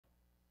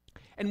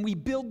And we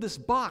build this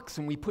box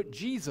and we put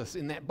Jesus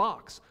in that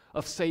box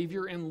of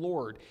Savior and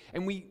Lord.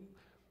 And we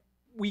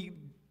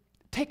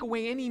take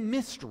away any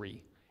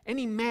mystery,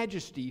 any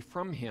majesty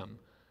from him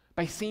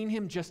by seeing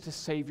him just as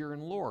Savior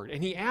and Lord.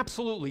 And he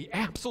absolutely,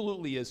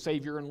 absolutely is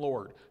Savior and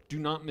Lord. Do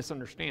not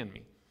misunderstand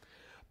me.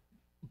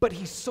 But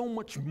he's so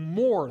much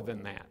more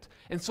than that.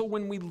 And so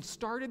when we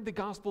started the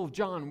Gospel of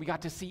John, we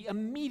got to see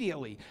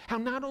immediately how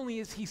not only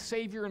is he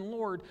Savior and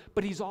Lord,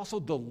 but he's also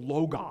the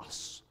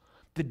Logos,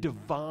 the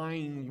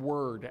divine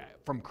word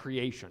from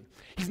creation.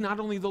 He's not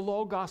only the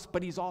Logos,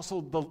 but he's also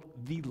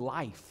the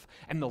life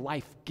and the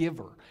life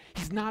giver.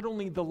 He's not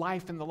only the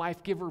life and the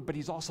life giver, but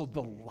he's also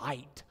the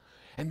light.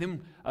 And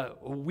then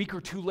a week or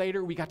two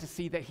later, we got to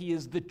see that he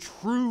is the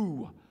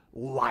true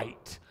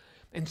light.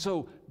 And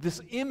so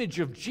this image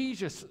of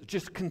Jesus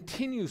just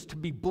continues to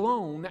be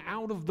blown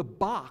out of the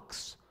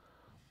box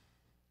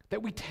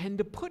that we tend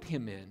to put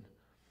him in.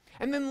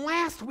 And then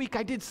last week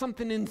I did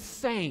something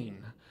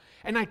insane.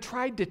 And I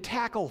tried to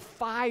tackle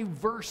 5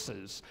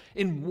 verses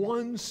in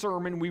one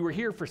sermon. We were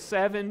here for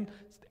 7,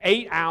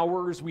 8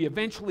 hours. We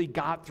eventually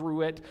got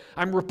through it.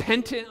 I'm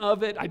repentant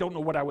of it. I don't know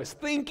what I was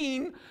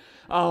thinking.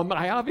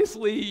 I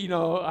obviously,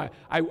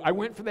 I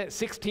went for that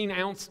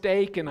 16-ounce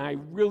steak, and I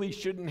really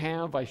shouldn't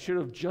have. I should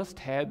have just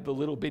had the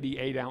little bitty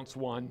 8-ounce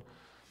one.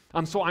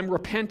 So I'm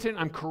repentant,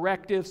 I'm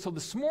corrective. So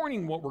this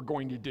morning what we're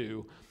going to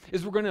do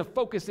is we're going to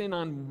focus in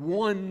on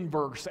one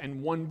verse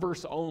and one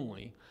verse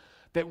only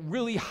that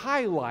really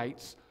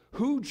highlights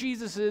who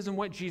Jesus is and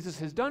what Jesus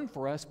has done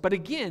for us, but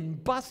again,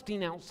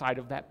 busting outside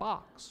of that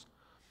box.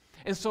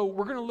 And so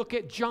we're going to look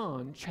at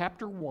John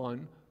chapter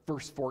 1,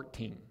 verse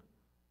 14.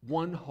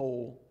 One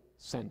whole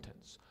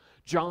sentence.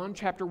 John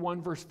chapter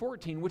 1, verse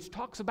 14, which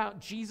talks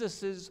about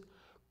Jesus'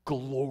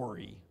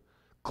 glory.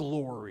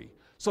 Glory.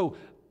 So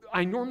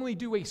I normally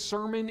do a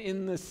sermon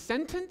in a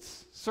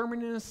sentence,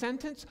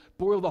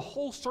 boil the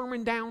whole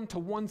sermon down to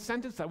one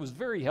sentence. That was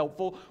very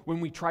helpful when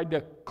we tried to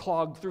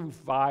clog through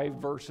 5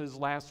 verses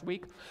last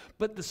week.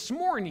 But this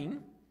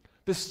morning,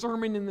 the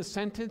sermon in the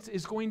sentence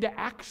is going to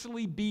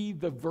actually be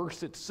the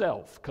verse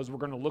itself, because we're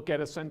going to look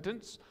at a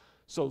sentence.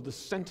 So the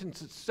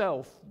sentence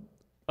itself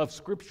of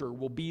Scripture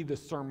will be the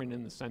sermon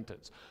in the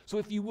sentence. So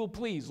if you will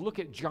please look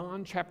at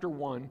John chapter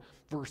 1,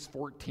 verse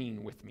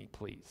 14 with me,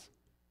 please.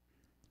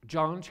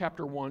 John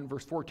chapter 1,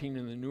 verse 14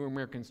 in the New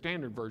American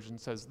Standard Version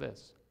says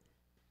this: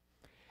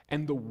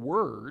 "And the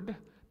Word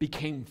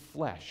became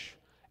flesh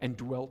and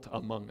dwelt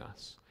among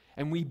us,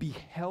 and we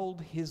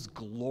beheld his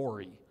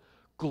glory,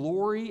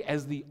 glory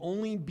as the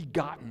only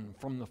begotten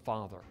from the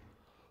Father,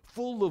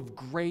 full of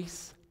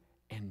grace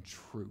and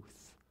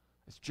truth."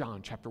 It's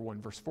John chapter 1,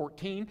 verse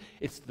 14.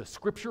 It's the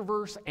scripture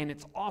verse, and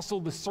it's also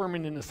the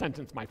sermon in a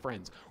sentence, my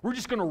friends. We're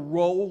just going to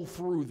roll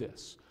through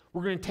this.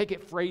 We're going to take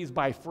it phrase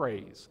by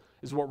phrase,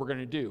 is what we're going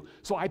to do.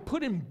 So I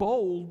put in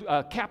bold,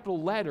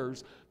 capital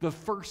letters, the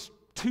first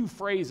 2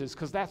 phrases,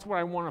 because that's what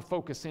I want to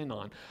focus in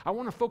on. I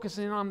want to focus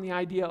in on the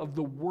idea of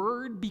the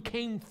Word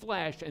became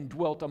flesh and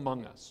dwelt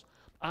among us.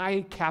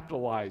 I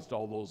capitalized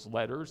all those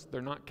letters.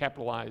 They're not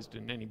capitalized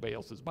in anybody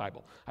else's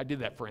Bible. I did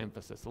that for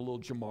emphasis, a little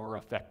Jamar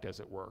effect,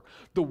 as it were.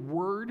 The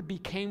Word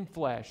became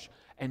flesh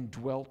and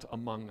dwelt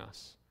among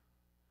us.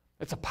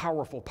 It's a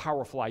powerful,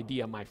 powerful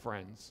idea, my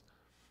friends.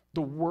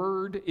 The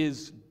Word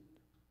is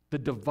the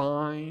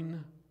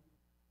divine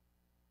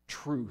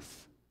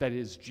truth that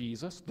is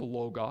Jesus, the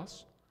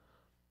Logos,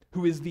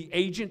 who is the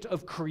agent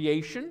of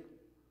creation.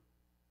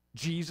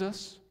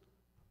 Jesus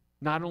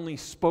not only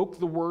spoke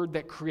the word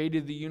that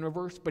created the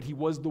universe, but he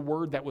was the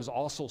word that was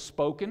also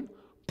spoken.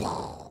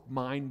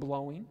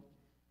 Mind-blowing.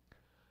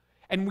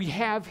 And we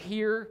have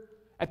here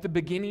at the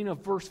beginning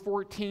of verse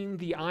 14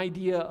 the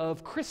idea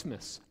of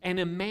Christmas and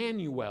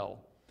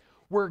Emmanuel,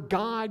 where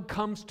God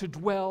comes to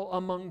dwell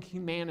among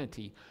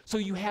humanity. So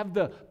you have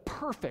the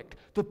perfect,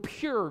 the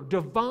pure,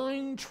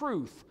 divine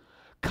truth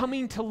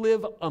coming to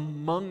live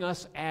among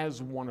us as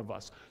one of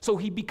us. So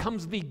he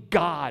becomes the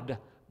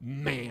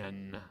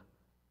God-man.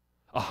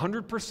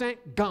 100%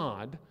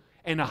 God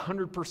and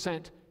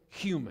 100%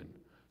 human.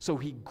 So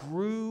he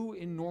grew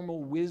in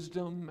normal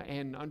wisdom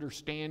and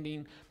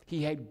understanding.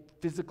 He had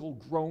physical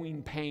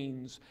growing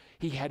pains.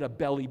 He had a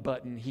belly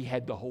button. He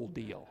had the whole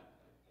deal.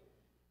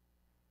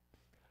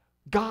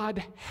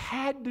 God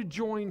had to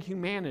join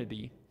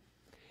humanity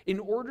in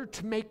order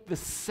to make the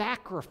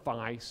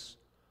sacrifice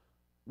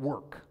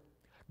work.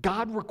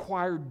 God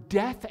required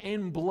death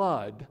and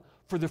blood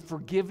for the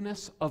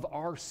forgiveness of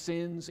our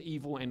sins,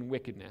 evil, and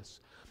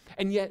wickedness.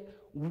 And yet,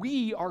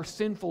 we are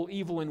sinful,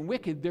 evil, and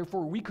wicked,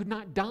 therefore we could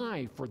not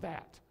die for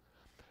that.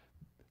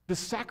 The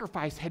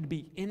sacrifice had to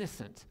be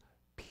innocent,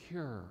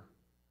 pure,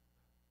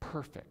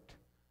 perfect.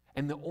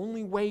 And the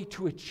only way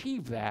to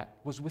achieve that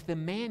was with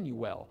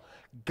Emmanuel.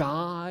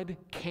 God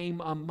came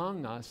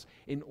among us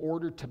in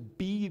order to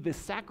be the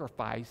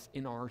sacrifice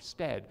in our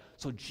stead.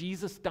 So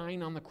Jesus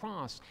dying on the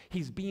cross,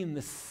 he's being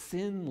the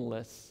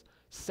sinless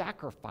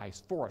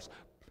sacrifice for us,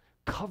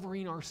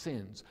 covering our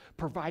sins,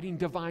 providing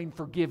divine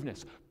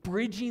forgiveness,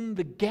 bridging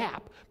the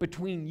gap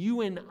between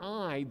you and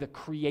I, the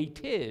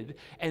created,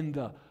 and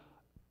the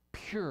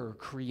pure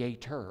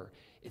creator.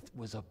 It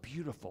was a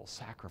beautiful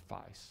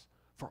sacrifice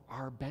for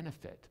our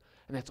benefit.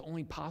 And that's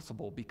only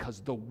possible because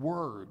the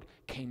Word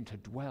came to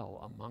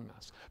dwell among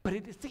us. But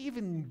it's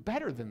even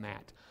better than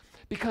that,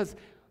 because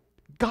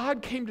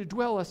God came to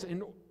dwell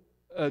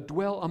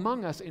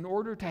among us in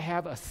order to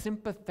have a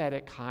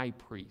sympathetic high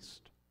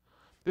priest.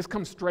 This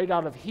comes straight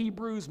out of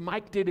Hebrews.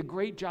 Mike did a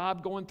great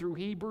job going through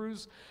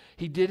Hebrews.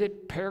 He did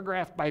it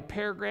paragraph by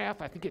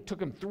paragraph. I think it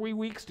took him 3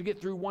 weeks to get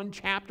through one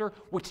chapter,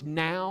 which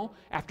now,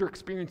 after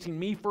experiencing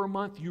me for a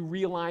month, you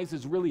realize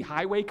is really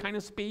highway kind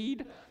of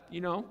speed.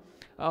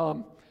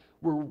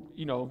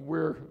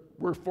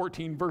 We're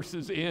 14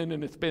 verses in,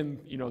 and it's been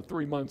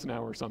 3 months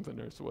now or something.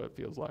 That's what it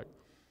feels like.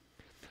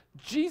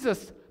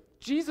 Jesus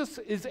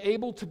is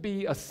able to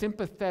be a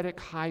sympathetic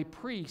high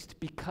priest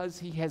because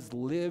he has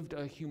lived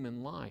a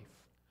human life.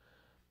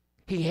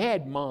 He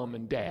had mom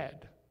and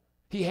dad.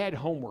 He had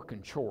homework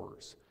and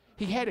chores.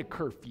 He had a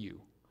curfew.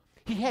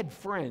 He had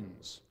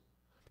friends.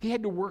 He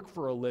had to work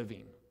for a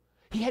living.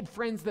 He had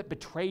friends that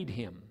betrayed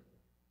him.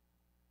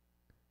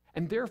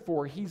 And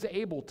therefore, he's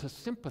able to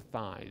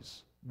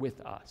sympathize with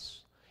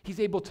us. He's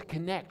able to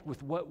connect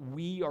with what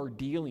we are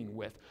dealing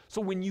with. So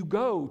when you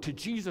go to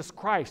Jesus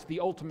Christ,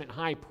 the ultimate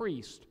high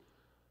priest,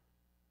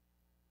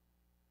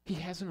 he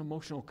has an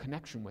emotional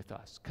connection with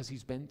us because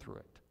he's been through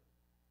it.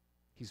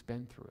 He's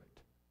been through it.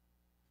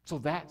 So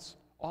that's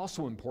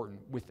also important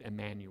with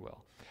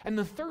Emmanuel. And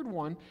the third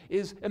one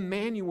is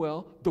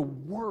Emmanuel, the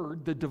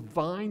Word, the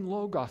divine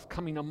Logos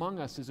coming among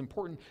us is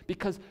important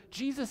because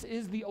Jesus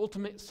is the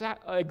ultimate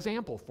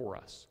example for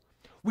us.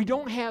 We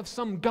don't have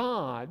some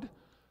God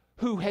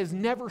who has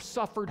never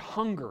suffered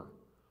hunger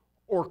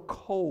or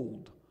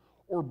cold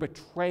or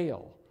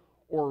betrayal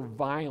or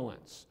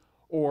violence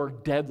or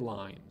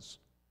deadlines.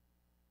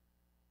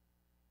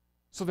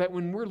 So that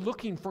when we're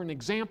looking for an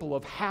example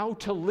of how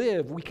to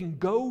live, we can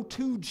go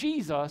to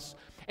Jesus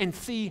and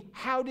see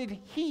how did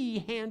he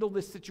handle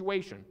this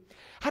situation.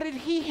 How did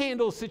he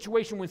handle a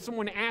situation when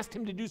someone asked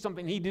him to do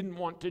something he didn't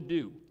want to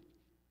do?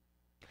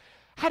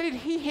 How did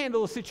he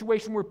handle a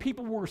situation where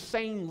people were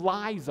saying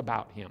lies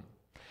about him?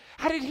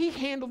 How did he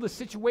handle the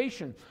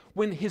situation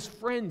when his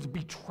friends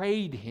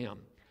betrayed him?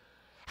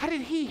 How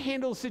did he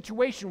handle a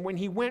situation when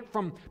he went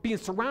from being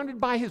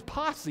surrounded by his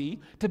posse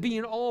to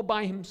being all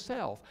by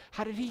himself?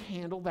 How did he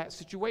handle that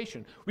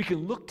situation? We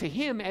can look to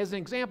him as an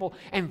example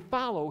and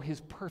follow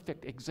his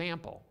perfect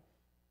example.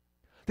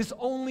 This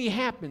only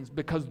happens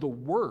because the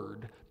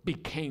Word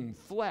became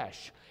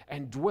flesh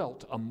and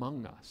dwelt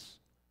among us.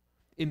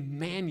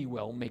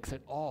 Emmanuel makes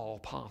it all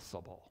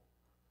possible.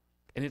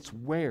 And it's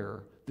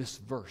where this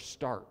verse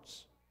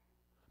starts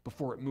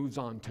before it moves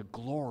on to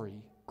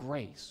glory,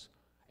 grace,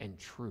 and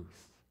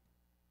truth.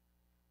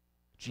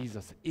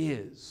 Jesus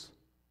is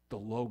the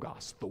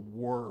Logos, the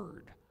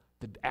Word,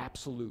 the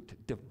absolute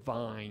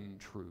divine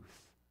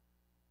truth.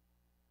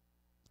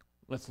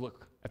 Let's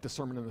look at the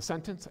sermon in the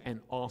sentence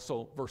and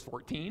also verse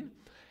 14.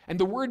 And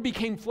the Word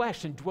became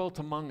flesh and dwelt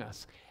among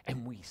us,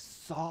 and we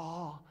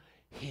saw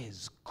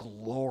his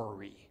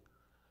glory.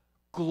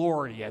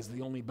 Glory as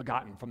the only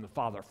begotten from the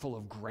Father, full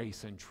of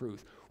grace and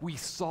truth. We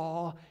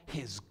saw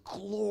his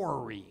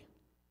glory.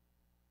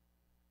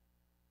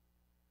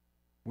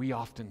 We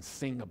often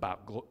sing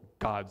about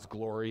God's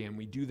glory, and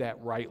we do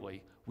that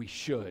rightly. We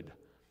should.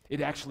 It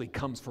actually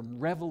comes from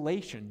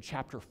Revelation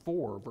chapter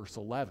 4, verse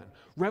 11.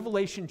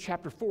 Revelation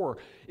chapter 4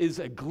 is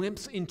a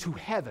glimpse into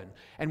heaven.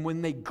 And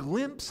when they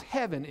glimpse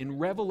heaven in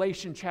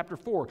Revelation chapter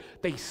 4,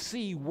 they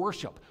see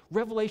worship.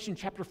 Revelation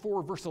chapter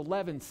 4, verse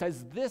 11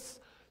 says this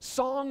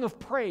song of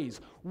praise,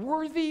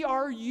 "Worthy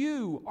are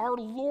you, our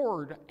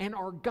Lord and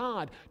our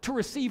God, to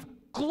receive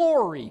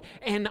glory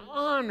and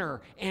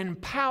honor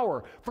and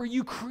power, for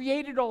you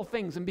created all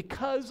things, and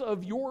because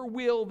of your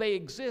will they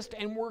exist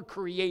and were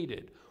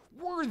created.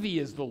 Worthy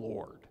is the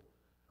Lord.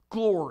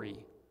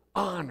 Glory,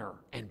 honor,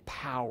 and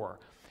power."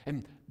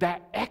 And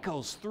that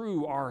echoes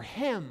through our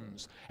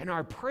hymns and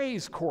our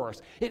praise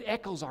chorus. It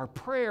echoes our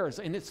prayers,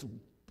 and it's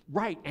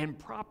right and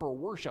proper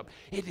worship.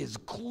 It is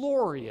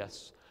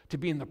glorious to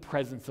be in the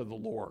presence of the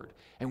Lord,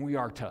 and we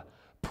are to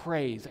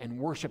praise and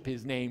worship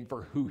his name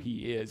for who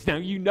he is. Now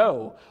you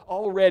know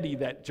already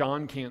that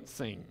John can't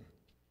sing.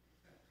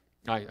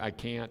 I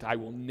can't. I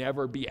will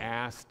never be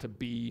asked to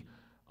be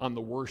on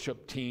the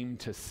worship team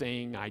to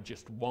sing. I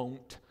just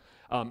won't.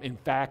 In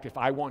fact, if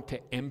I want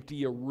to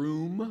empty a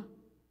room,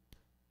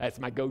 that's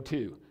my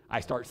go-to.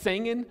 I start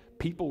singing,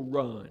 people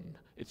run.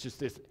 It's just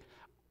this.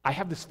 I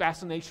have this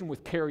fascination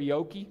with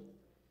karaoke.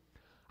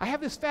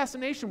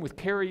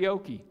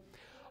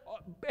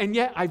 And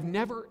yet I've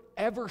never,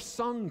 ever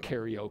sung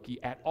karaoke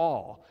at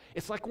all.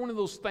 It's like one of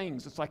those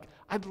things. It's like,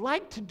 I'd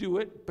like to do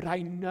it, but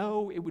I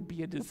know it would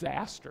be a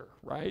disaster,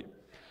 right?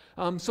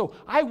 So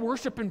I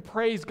worship and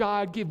praise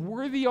God. Give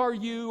worthy are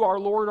you, our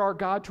Lord, our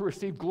God, to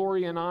receive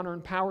glory and honor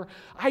and power.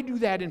 I do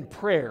that in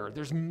prayer.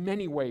 There's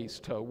many ways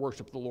to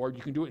worship the Lord.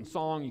 You can do it in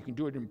song. You can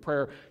do it in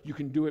prayer. You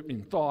can do it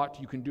in thought.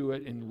 You can do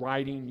it in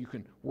writing. You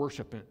can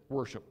worship.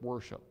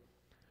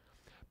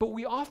 But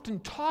we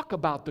often talk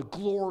about the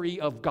glory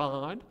of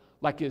God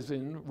like is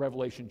in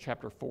Revelation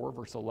chapter 4,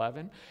 verse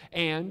 11,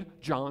 and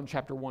John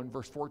chapter 1,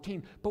 verse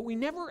 14. But we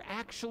never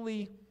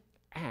actually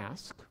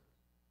ask,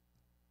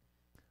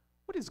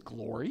 what is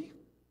glory?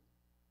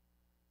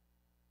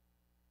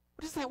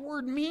 What does that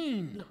word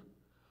mean?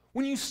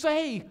 When you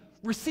say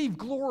receive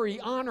glory,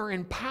 honor,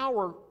 and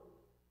power,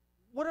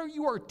 what are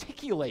you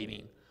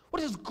articulating?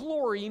 What does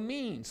glory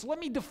mean? So let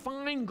me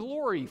define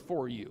glory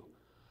for you.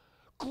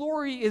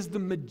 Glory is the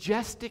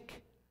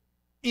majestic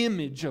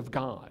image of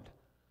God.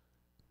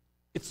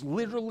 It's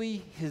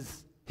literally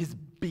his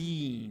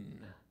being.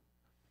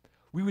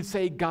 We would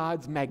say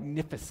God's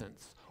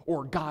magnificence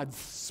or God's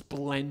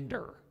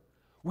splendor.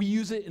 We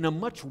use it in a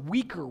much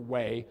weaker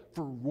way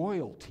for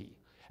royalty.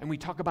 And we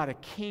talk about a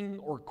king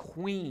or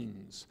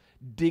queen's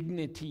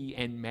dignity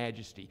and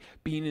majesty,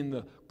 being in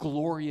the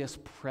glorious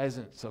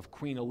presence of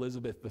Queen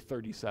Elizabeth the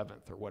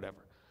 37th or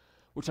whatever,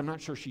 which I'm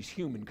not sure she's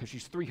human because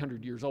she's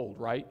 300 years old,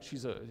 right?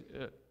 She's a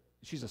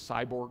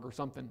cyborg or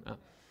something.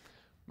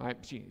 Right?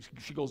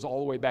 She goes all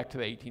the way back to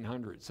the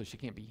 1800s, so she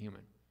can't be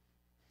human.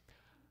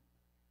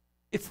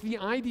 It's the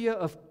idea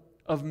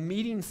of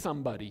meeting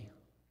somebody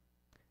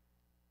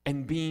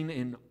and being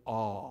in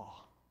awe.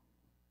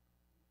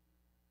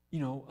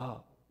 Wow.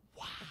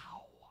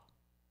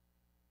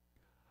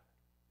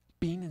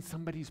 Being in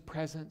somebody's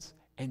presence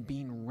and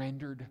being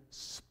rendered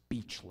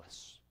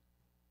speechless.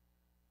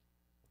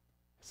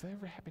 Has that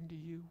ever happened to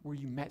you where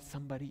you met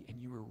somebody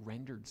and you were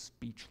rendered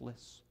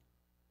speechless?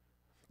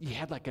 You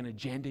had like an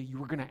agenda. You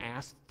were going to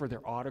ask for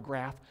their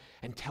autograph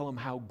and tell them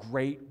how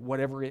great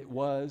whatever it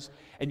was,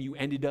 and you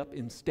ended up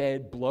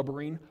instead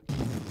blubbering.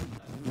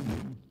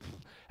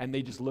 And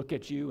they just look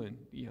at you and,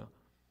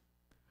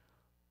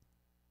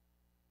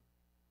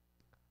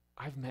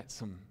 I've met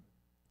some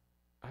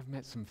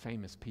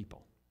famous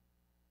people.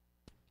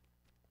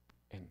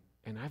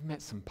 And I've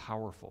met some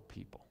powerful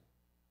people.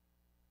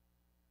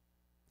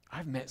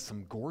 I've met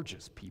some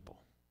gorgeous people.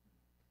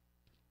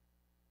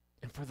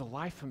 And for the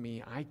life of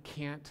me, I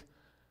can't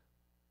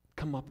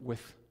come up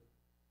with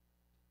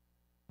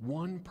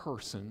one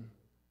person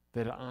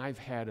that I've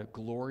had a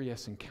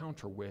glorious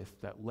encounter with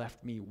that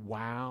left me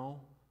wow,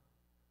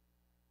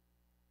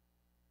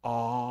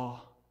 awe,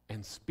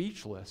 and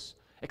speechless,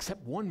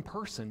 except one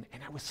person,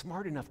 and I was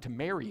smart enough to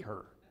marry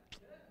her.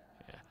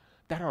 Yeah,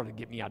 that ought to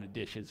get me out of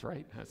dishes,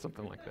 right?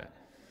 Something like that.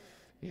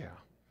 Yeah.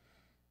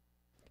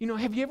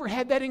 Have you ever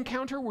had that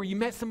encounter where you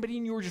met somebody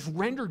and you were just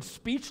rendered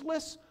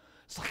speechless?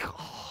 It's like,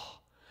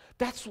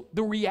 that's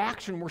the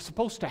reaction we're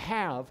supposed to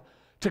have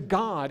to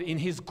God in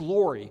His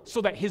glory, so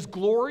that His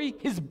glory,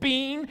 His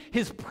being,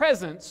 His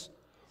presence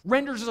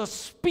renders us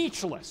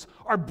speechless.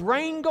 Our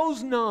brain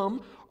goes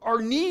numb,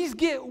 our knees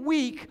get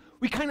weak,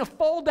 we kind of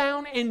fall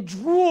down and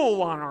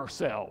drool on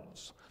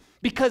ourselves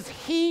because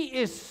He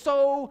is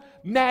so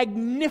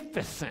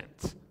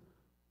magnificent.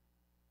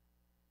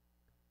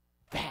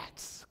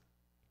 That's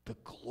the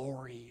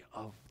glory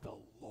of the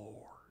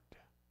Lord.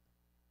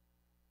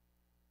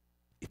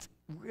 It's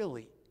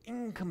really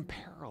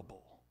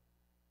incomparable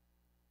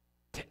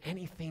to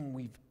anything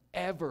we've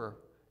ever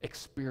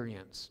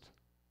experienced,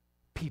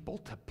 people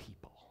to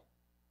people,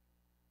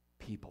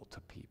 people to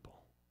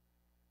people.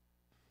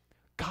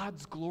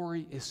 God's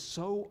glory is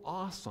so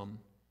awesome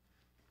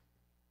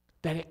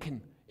that it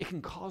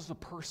can cause a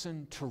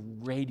person to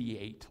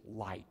radiate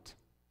light.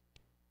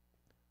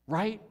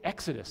 Right?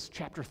 Exodus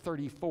chapter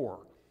 34.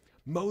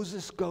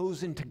 Moses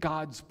goes into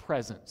God's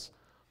presence,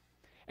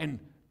 and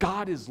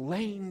God is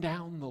laying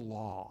down the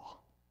law.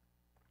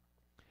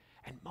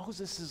 And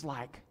Moses is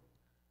like,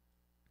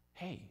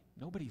 hey,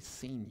 nobody's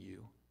seen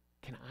you.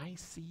 Can I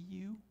see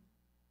you?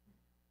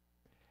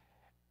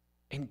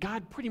 And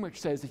God pretty much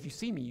says, if you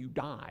see me, you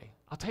die.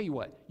 I'll tell you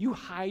what, you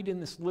hide in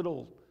this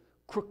little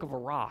crook of a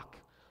rock,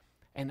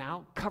 and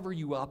I'll cover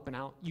you up, and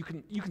you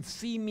can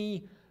see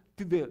me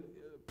through the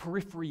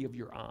periphery of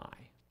your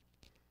eye.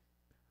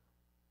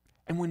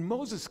 And when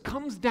Moses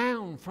comes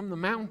down from the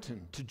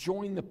mountain to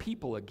join the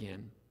people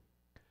again,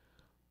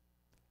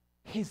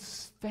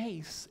 his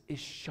face is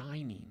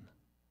shining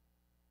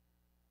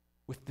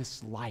with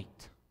this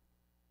light.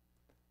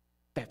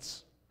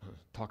 That's,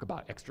 talk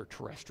about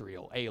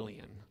extraterrestrial,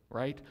 alien,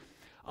 right?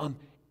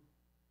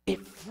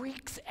 It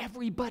freaks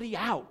everybody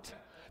out.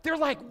 They're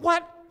like,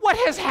 what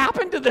has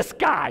happened to this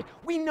guy?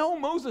 We know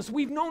Moses.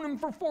 We've known him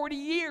for 40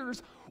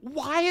 years.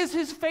 Why is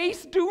his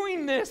face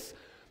doing this?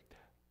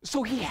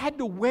 So he had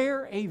to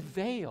wear a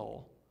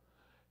veil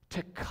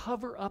to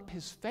cover up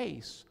his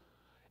face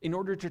in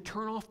order to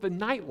turn off the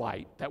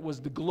nightlight that was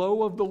the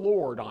glow of the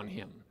Lord on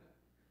him.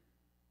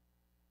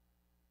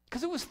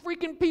 Because it was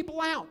freaking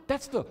people out.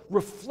 That's the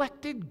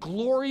reflected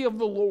glory of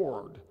the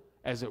Lord,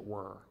 as it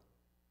were.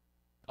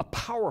 A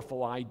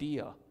powerful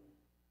idea.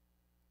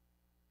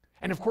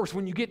 And of course,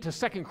 when you get to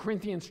 2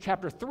 Corinthians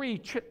chapter 3,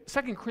 2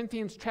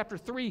 Corinthians chapter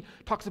 3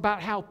 talks about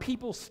how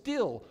people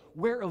still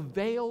wear a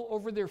veil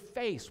over their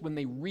face when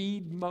they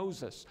read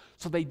Moses.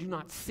 So they do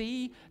not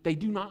see, they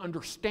do not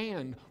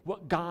understand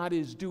what God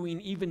is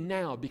doing even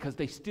now because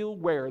they still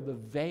wear the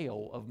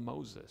veil of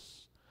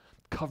Moses,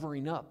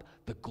 covering up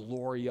the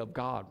glory of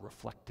God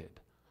reflected.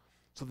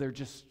 So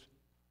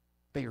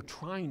they are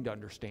trying to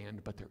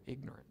understand, but they're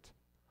ignorant.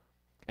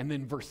 And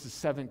then verses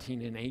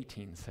 17 and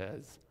 18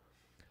 says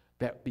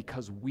that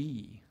because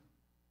we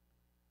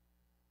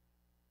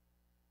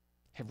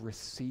have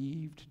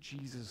received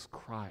Jesus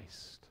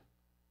Christ,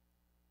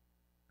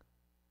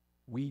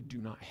 we do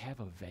not have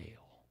a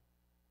veil.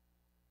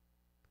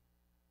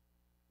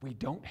 We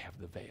don't have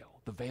the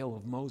veil. The veil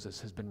of Moses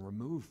has been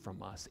removed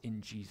from us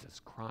in Jesus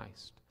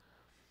Christ.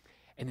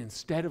 And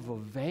instead of a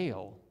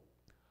veil,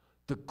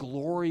 the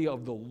glory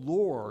of the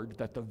Lord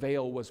that the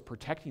veil was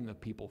protecting the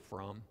people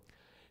from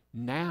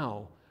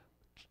now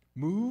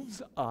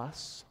moves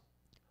us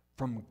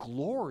from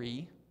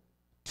glory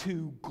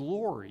to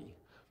glory.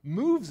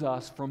 Moves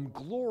us from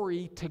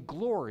glory to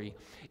glory.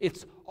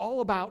 It's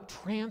all about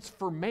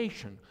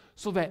transformation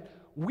so that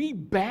we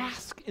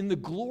bask in the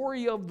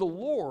glory of the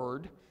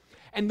Lord,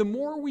 and the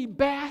more we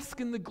bask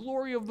in the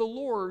glory of the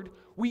Lord,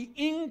 we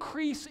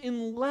increase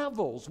in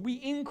levels, we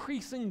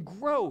increase in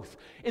growth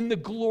in the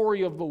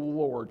glory of the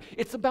Lord.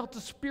 It's about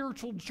the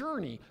spiritual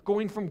journey,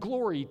 going from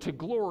glory to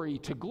glory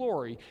to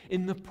glory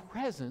in the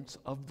presence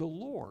of the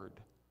Lord.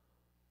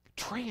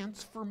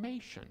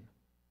 Transformation.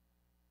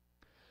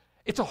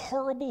 It's a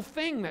horrible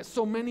thing that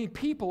so many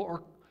people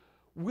are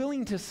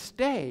willing to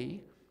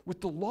stay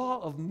with the law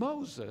of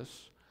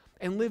Moses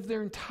and live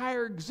their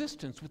entire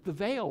existence with the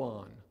veil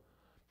on.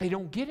 They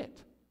don't get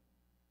it.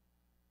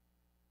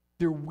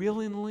 They're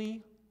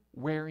willingly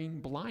wearing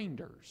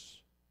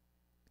blinders,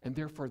 and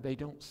therefore they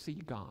don't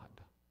see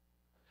God.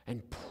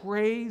 And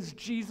praise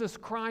Jesus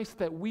Christ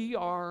that we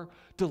are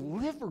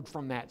delivered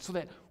from that so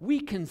that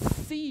we can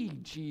see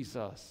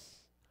Jesus.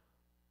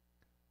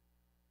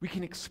 We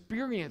can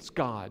experience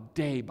God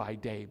day by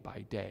day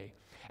by day.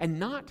 And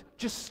not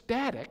just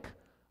static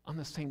on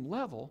the same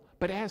level,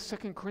 but as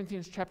 2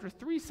 Corinthians chapter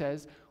 3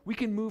 says, we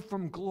can move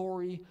from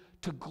glory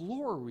to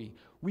glory.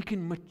 We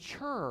can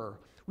mature.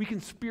 We can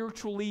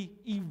spiritually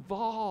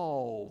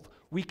evolve.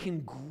 We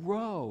can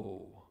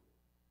grow.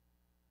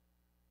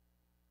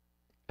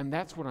 And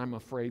that's what I'm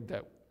afraid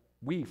that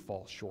we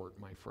fall short,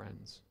 my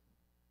friends.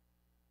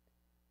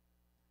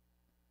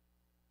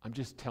 I'm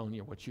just telling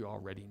you what you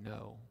already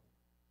know.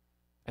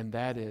 And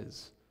that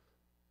is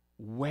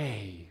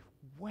way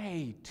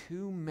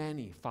too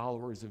many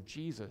followers of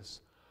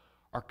Jesus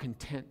are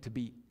content to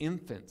be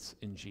infants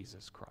in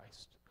Jesus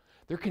Christ.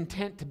 They're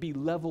content to be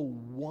level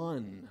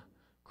 1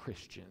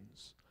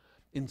 Christians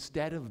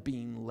instead of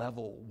being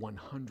level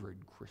 100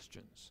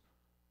 Christians.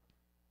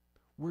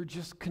 We're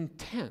just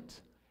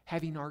content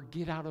having our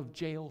get out of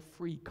jail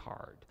free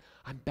card.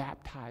 I'm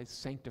baptized,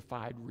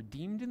 sanctified,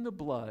 redeemed in the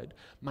blood.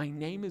 My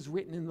name is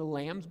written in the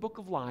Lamb's book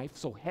of life,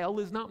 so hell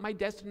is not my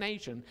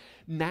destination.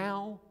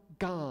 Now,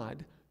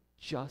 God,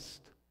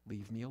 just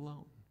leave me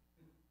alone.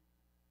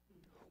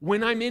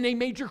 When I'm in a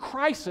major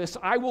crisis,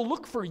 I will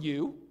look for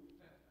you.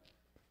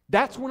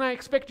 That's when I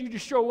expect you to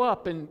show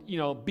up and,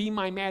 be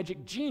my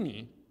magic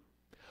genie.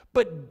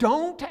 But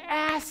don't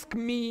ask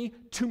me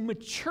to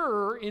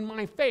mature in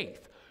my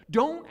faith.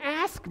 Don't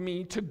ask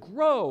me to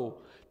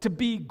grow, to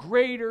be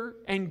greater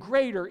and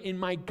greater in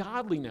my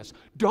godliness.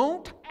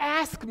 Don't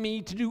ask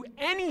me to do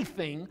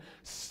anything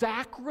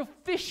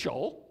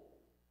sacrificial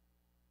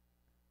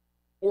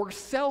or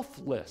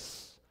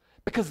selfless,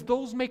 because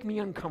those make me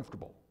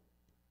uncomfortable.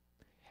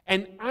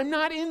 And I'm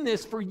not in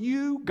this for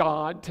you,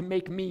 God, to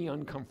make me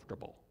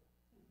uncomfortable.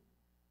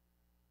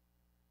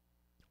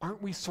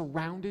 Aren't we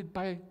surrounded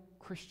by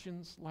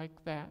Christians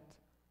like that?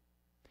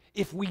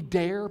 If we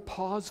dare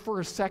pause for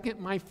a second,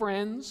 my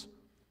friends,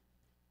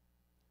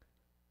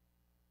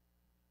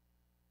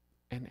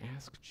 and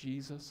ask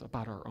Jesus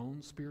about our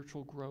own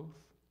spiritual growth,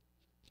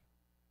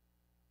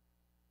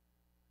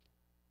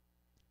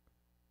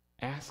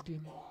 ask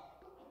Him,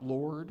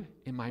 Lord,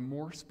 am I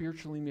more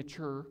spiritually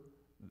mature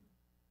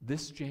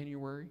this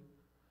January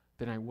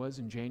than I was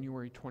in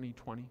January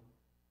 2020,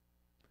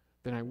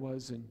 than I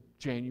was in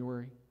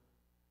January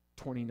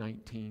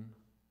 2019?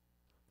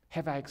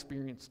 Have I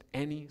experienced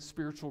any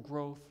spiritual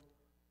growth?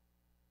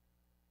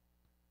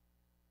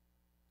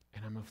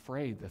 And I'm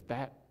afraid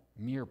that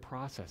mere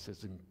process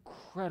is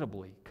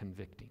incredibly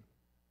convicting.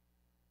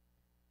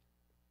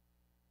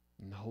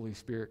 And the Holy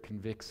Spirit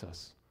convicts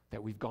us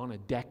that we've gone a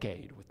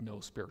decade with no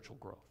spiritual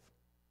growth.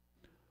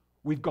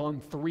 We've gone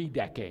 3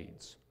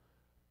 decades.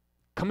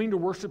 Coming to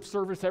worship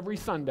service every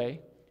Sunday,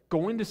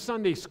 going to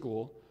Sunday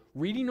school,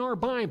 reading our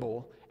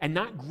Bible, and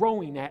not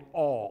growing at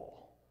all.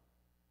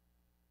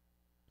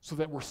 So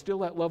that we're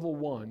still at level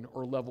 1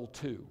 or level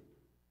 2.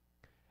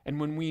 And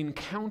when we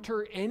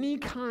encounter any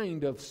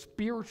kind of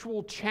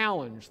spiritual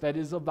challenge that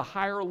is of the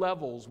higher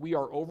levels, we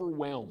are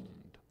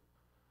overwhelmed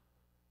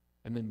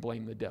and then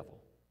blame the devil.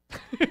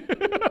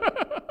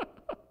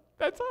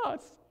 That's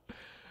us.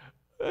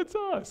 That's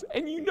us.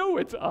 And you know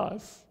it's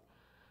us.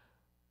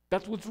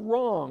 That's what's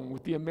wrong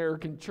with the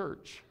American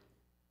church.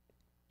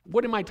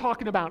 What am I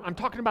talking about? I'm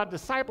talking about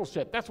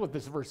discipleship. That's what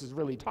this verse is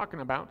really talking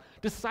about.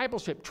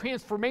 Discipleship,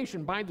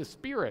 transformation by the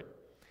Spirit.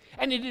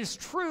 And it is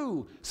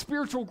true,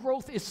 spiritual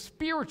growth is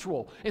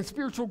spiritual, and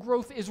spiritual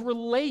growth is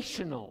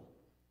relational.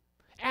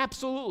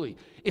 Absolutely.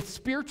 It's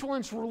spiritual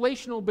and it's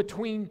relational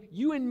between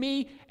you and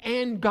me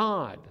and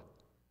God.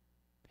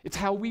 It's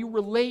how we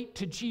relate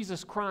to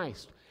Jesus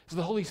Christ. So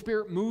the Holy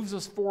Spirit moves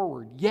us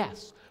forward,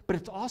 yes, but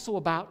it's also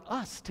about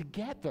us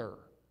together,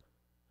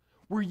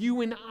 where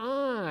you and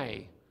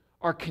I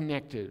are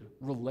connected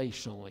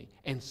relationally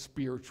and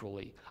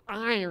spiritually.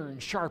 Iron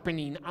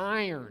sharpening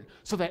iron,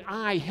 so that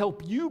I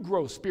help you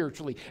grow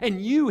spiritually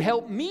and you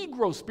help me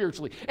grow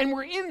spiritually. And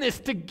we're in this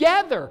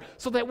together,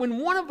 so that when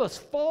one of us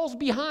falls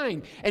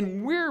behind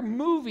and we're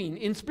moving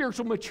in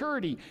spiritual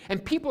maturity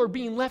and people are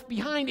being left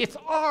behind, it's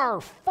our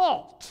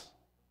fault.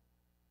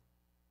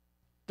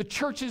 The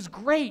church is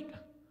great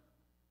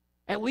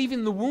at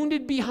leaving the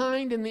wounded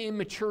behind and the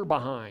immature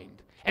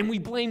behind, and we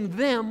blame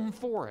them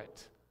for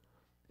it,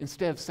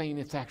 instead of saying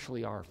it's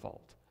actually our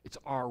fault. It's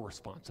our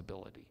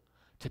responsibility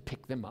to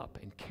pick them up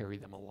and carry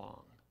them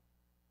along.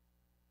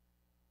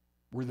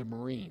 We're the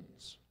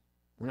Marines.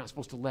 We're not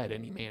supposed to let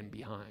any man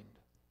behind.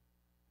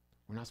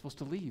 We're not supposed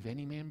to leave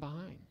any man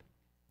behind,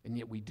 and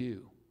yet we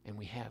do, and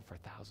we have for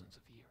thousands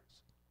of years.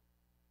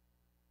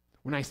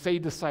 When I say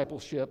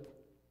discipleship,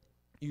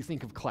 you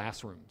think of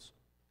classrooms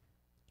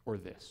or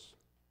this,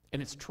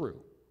 and it's true.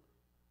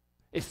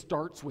 It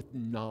starts with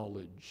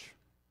knowledge.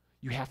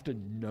 You have to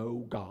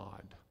know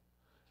God.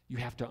 You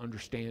have to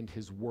understand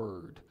His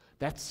Word.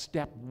 That's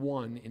step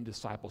one in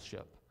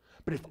discipleship.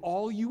 But if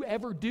all you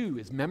ever do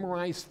is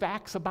memorize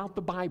facts about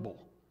the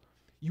Bible,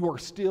 you are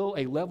still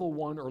a level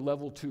 1 or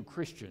level 2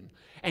 Christian.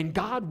 And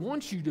God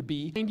wants you to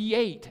be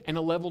 98 and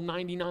a level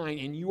 99,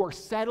 and you are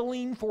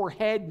settling for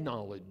head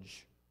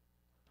knowledge.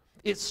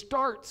 It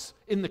starts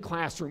in the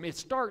classroom. It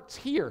starts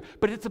here.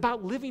 But it's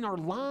about living our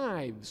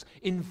lives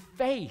in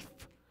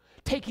faith,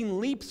 taking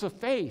leaps of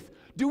faith,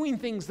 doing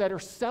things that are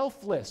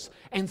selfless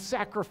and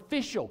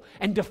sacrificial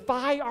and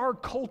defy our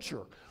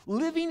culture,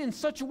 living in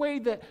such a way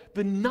that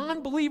the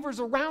non-believers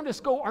around us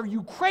go, "Are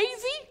you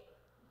crazy?"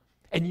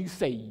 And you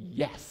say,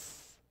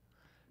 "Yes,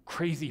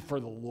 crazy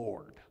for the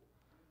Lord."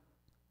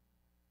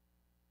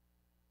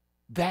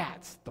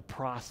 That's the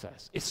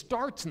process. It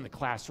starts in the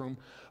classroom,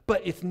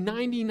 but it's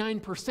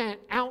 99%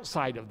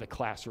 outside of the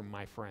classroom,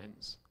 my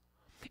friends.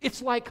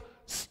 It's like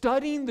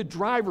studying the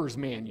driver's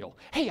manual.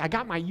 Hey, I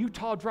got my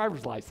Utah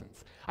driver's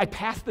license. I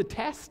passed the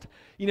test.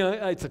 You know,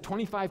 it's a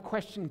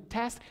 25-question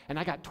test, and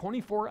I got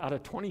 24 out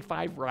of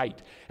 25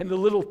 right. And the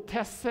little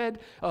test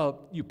said,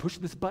 you push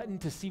this button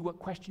to see what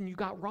question you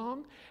got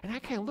wrong. And I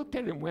kind of looked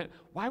at it and went,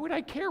 why would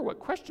I care what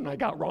question I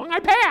got wrong? I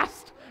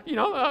passed. You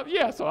know,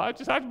 so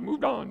I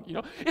moved on. You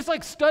know, it's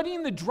like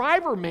studying the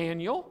driver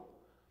manual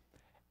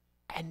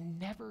and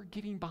never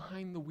getting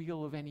behind the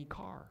wheel of any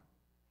car.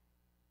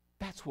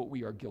 That's what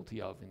we are guilty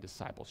of in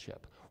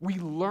discipleship. We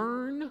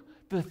learn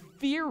the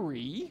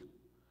theory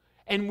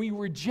and we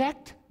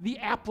reject the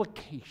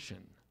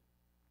application.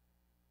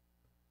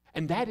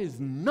 And that is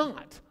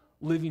not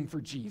living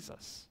for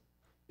Jesus.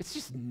 It's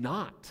just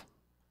not.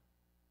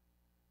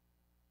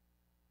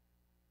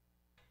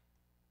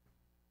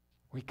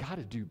 We got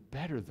to do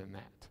better than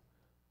that.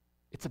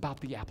 It's about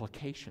the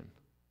application.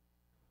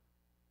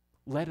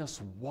 Let us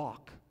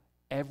walk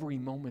every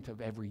moment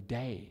of every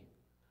day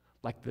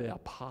like the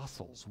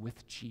apostles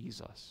with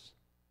Jesus.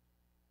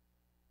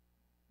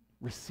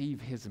 Receive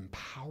His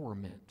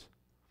empowerment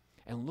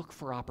and look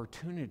for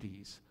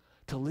opportunities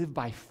to live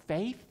by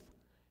faith,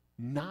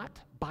 not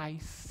by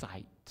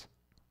sight.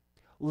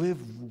 Live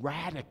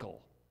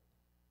radical,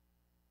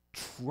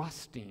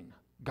 trusting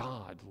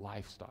God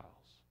lifestyles,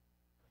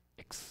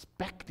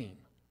 expecting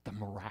the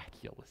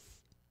miraculous,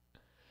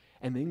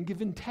 and then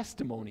giving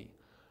testimony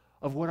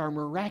of what our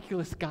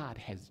miraculous God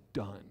has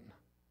done.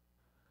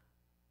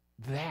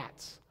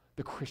 That's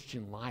the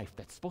Christian life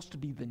that's supposed to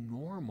be the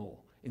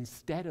normal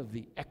instead of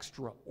the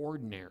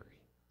extraordinary.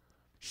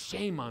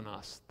 Shame on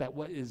us that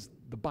what is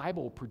the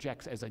Bible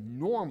projects as a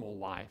normal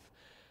life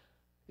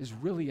is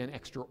really an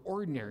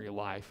extraordinary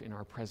life in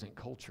our present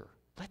culture.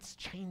 Let's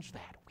change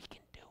that. We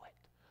can do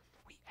it.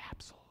 We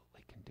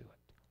absolutely can do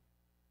it.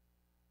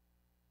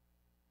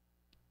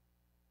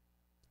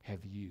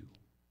 Have you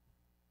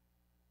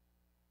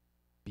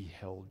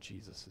beheld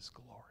Jesus'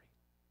 glory,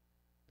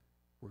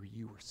 where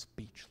you were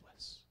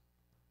speechless,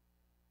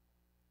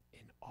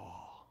 in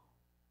awe,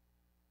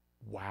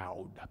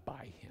 wowed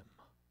by Him?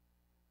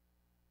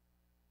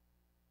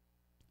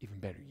 Even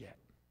better yet,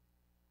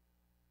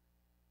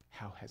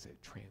 how has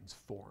it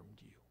transformed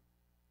you?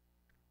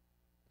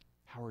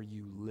 How are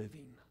you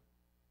living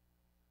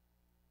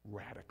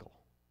radical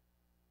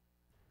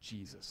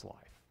Jesus life?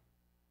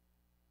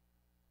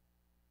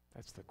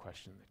 That's the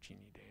question that you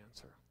need to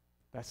answer.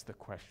 That's the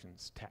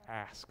questions to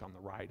ask on the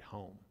ride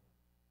home.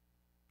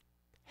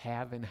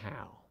 Have and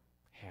how.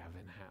 Have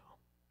and how.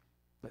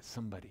 Let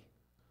somebody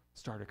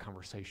start a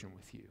conversation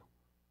with you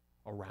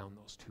around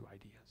those two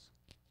ideas.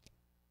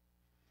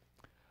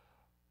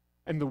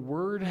 And the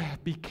Word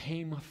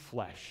became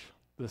flesh,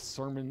 the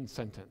sermon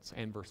sentence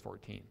and verse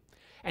 14,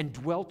 and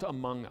dwelt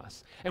among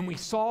us. And we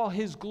saw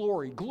his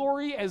glory,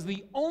 glory as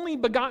the only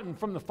begotten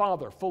from the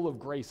Father, full of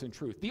grace and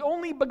truth. The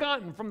only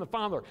begotten from the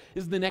Father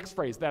is the next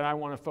phrase that I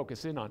want to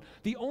focus in on.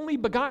 The only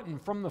begotten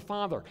from the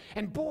Father.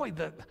 And boy,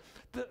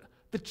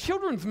 the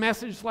children's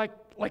message like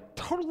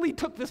totally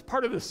took this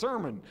part of the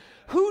sermon.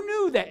 Who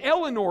knew that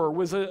Eleanor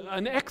was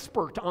an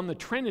expert on the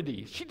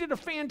Trinity? She did a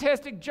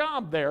fantastic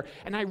job there,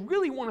 and I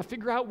really want to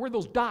figure out where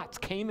those dots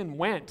came and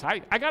went.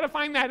 I got to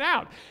find that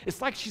out.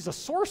 It's like she's a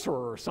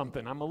sorcerer or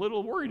something. I'm a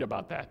little worried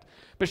about that.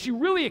 But she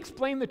really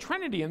explained the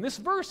Trinity, and this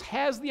verse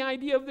has the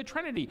idea of the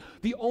Trinity,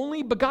 the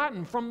only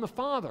begotten from the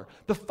Father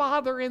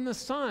and the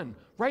Son.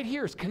 Right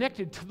here is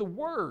connected to the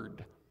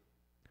Word.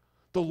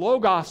 The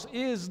Logos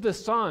is the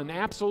Son,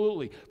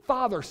 absolutely.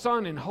 Father,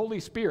 Son, and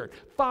Holy Spirit.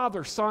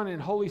 Father, Son, and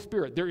Holy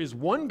Spirit. There is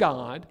one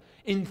God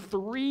in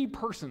three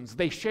persons.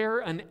 They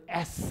share an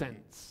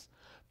essence.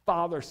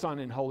 Father, Son,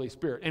 and Holy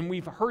Spirit. And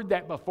we've heard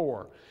that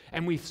before,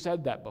 and we've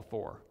said that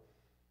before.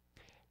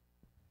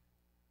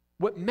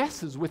 What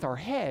messes with our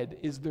head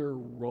is their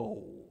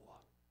role.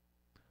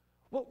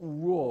 What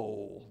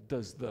role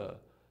does the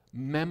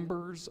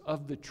members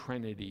of the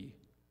Trinity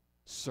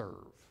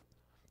serve?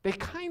 They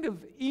kind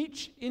of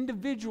each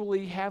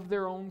individually have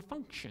their own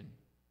function,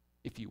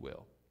 if you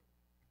will.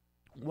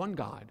 One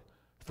God,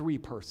 three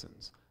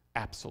persons,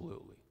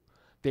 absolutely.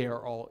 They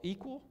are all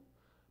equal,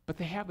 but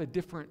they have a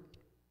different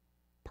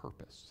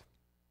purpose.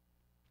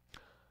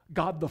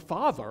 God the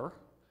Father,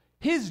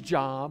 his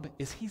job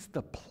is he's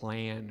the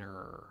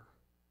planner.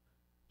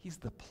 He's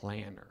the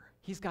planner.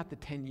 He's got the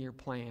 10-year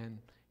plan.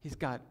 He's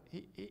the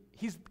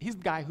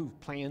guy who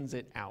plans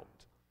it out.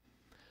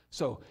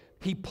 So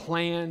he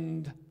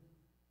planned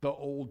the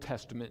Old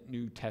Testament,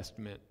 New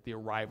Testament, the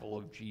arrival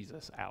of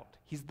Jesus out.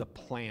 He's the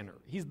planner.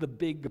 He's the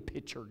big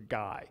picture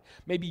guy.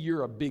 Maybe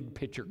you're a big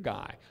picture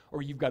guy,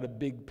 or you've got a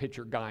big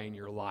picture guy in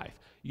your life.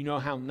 You know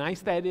how nice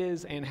that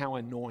is and how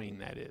annoying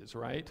that is,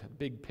 right? A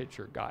big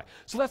picture guy.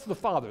 So that's the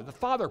Father. The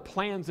Father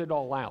plans it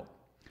all out.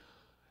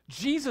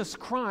 Jesus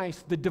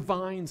Christ, the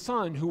divine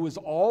Son, who was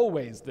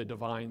always the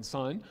divine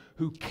Son,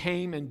 who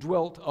came and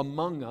dwelt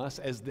among us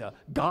as the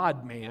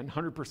God-man,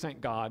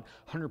 100% God,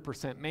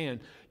 100% man,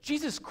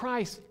 Jesus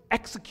Christ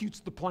executes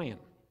the plan.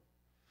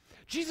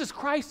 Jesus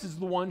Christ is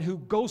the one who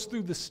goes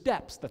through the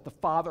steps that the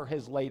Father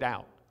has laid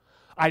out.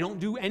 I don't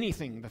do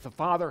anything that the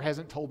Father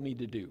hasn't told me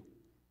to do.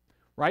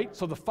 Right?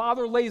 So the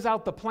Father lays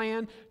out the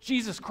plan.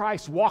 Jesus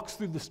Christ walks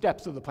through the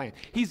steps of the plan.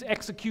 He's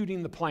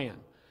executing the plan.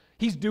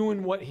 He's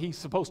doing what he's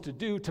supposed to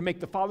do to make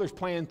the Father's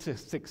plan to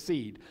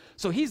succeed.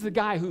 So he's the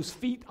guy whose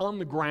feet on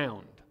the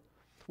ground,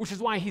 which is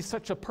why he's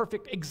such a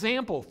perfect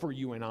example for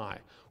you and I,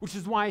 which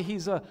is why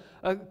he's a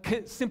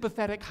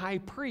sympathetic high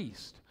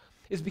priest,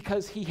 is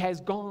because he has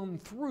gone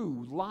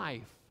through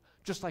life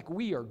just like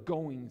we are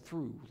going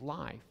through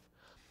life.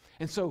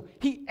 And so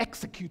he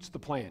executes the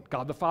plan.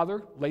 God the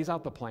Father lays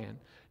out the plan.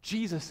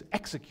 Jesus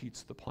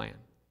executes the plan.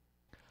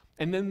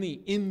 And then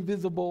the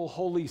invisible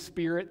Holy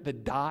Spirit, the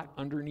dot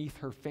underneath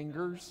her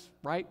fingers,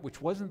 right, which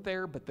wasn't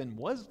there but then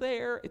was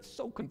there. It's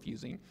so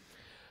confusing.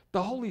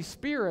 The Holy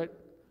Spirit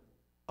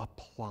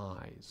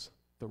applies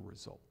the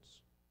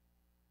results.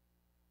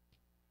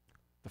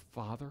 The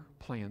Father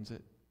plans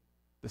it,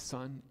 the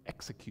Son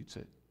executes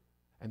it,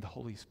 and the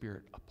Holy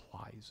Spirit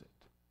applies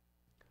it.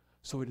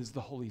 So it is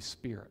the Holy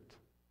Spirit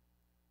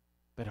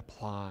that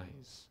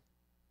applies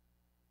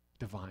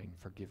divine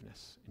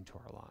forgiveness into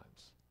our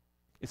lives.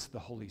 It's the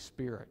Holy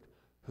Spirit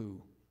who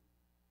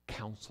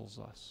counsels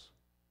us.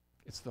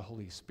 It's the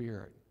Holy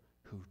Spirit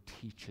who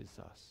teaches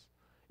us.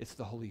 It's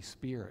the Holy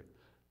Spirit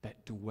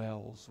that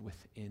dwells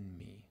within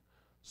me,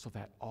 so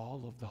that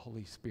all of the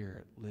Holy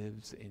Spirit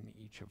lives in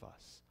each of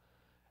us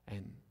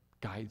and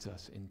guides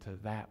us into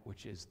that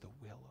which is the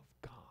will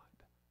of God.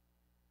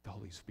 The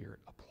Holy Spirit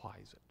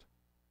applies it.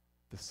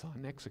 The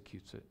Son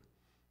executes it.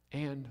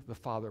 And the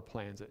Father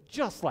plans it,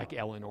 just like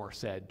Eleanor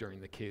said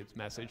during the kids'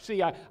 message.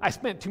 See, I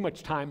spent too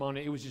much time on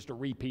it. It was just a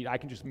repeat. I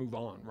can just move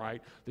on,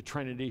 right? The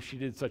Trinity, she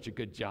did such a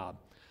good job.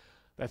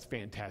 That's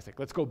fantastic.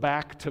 Let's go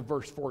back to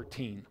verse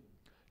 14.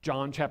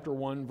 John chapter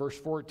 1, verse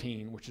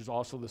 14, which is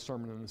also the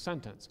sermon on the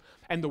sentence.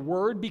 And the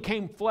Word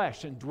became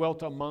flesh and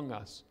dwelt among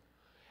us.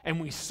 And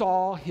we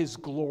saw his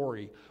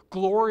glory,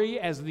 glory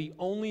as the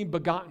only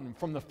begotten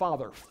from the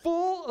Father,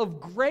 full of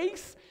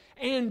grace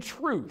and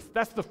truth.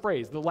 That's the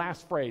phrase, the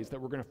last phrase that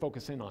we're going to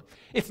focus in on.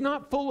 It's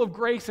not full of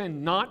grace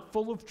and not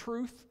full of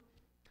truth.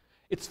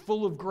 It's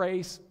full of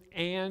grace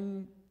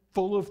and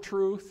full of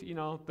truth. You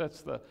know,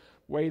 that's the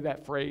way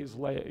that phrase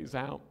lays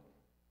out.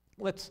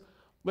 Let's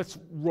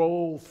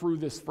roll through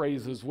this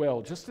phrase as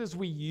well. Just as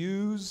we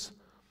use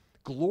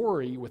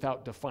glory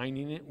without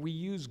defining it, we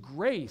use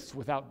grace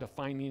without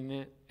defining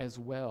it as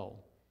well.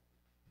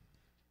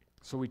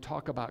 So we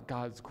talk about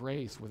God's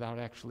grace without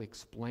actually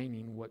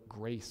explaining what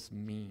grace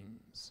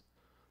means.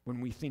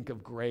 When we think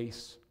of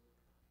grace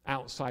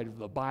outside of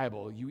the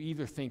Bible, you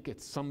either think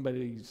it's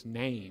somebody's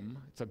name,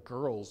 it's a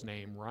girl's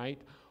name,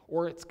 right?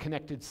 Or it's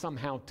connected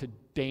somehow to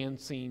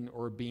dancing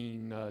or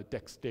being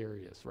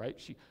dexterous, right?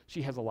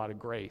 She has a lot of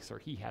grace, or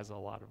he has a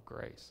lot of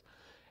grace.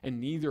 and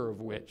neither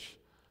of which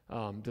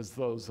does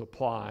those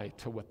apply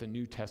to what the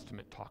New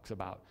Testament talks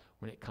about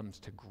when it comes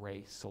to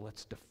grace. So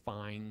let's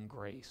define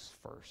grace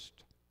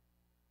first.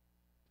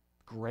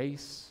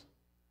 Grace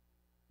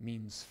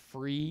means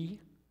free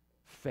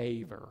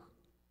favor.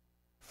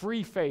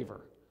 Free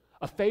favor.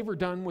 A favor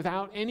done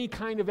without any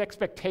kind of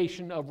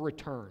expectation of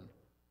return.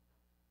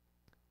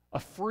 A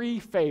free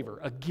favor,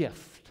 a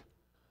gift.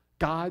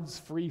 God's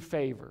free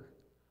favor.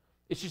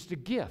 It's just a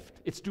gift.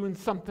 It's doing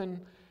something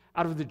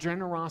out of the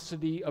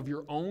generosity of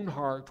your own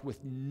heart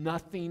with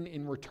nothing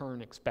in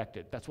return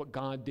expected. That's what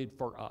God did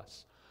for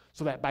us.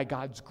 So that by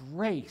God's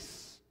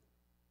grace,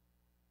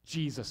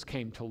 Jesus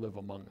came to live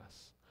among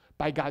us.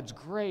 By God's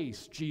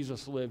grace,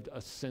 Jesus lived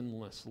a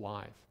sinless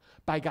life.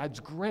 By God's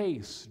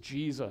grace,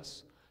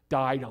 Jesus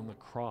died on the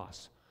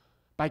cross.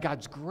 By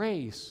God's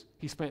grace,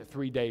 he spent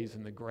 3 days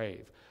in the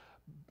grave.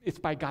 It's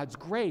by God's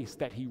grace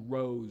that he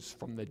rose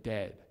from the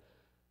dead.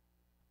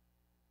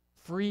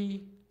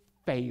 Free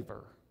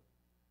favor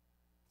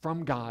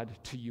from God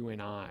to you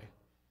and I.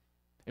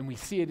 And we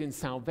see it in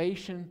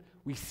salvation.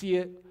 We see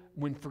it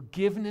when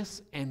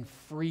forgiveness and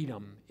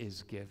freedom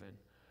is given.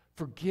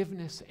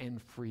 Forgiveness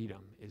and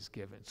freedom is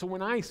given. So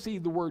when I see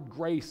the word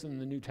grace in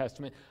the New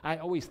Testament, I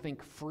always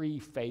think free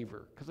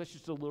favor, because that's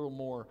just a little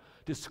more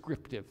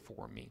descriptive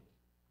for me.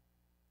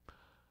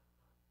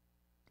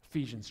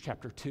 Ephesians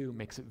chapter 2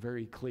 makes it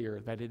very clear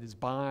that it is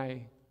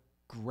by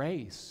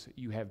grace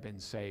you have been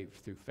saved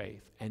through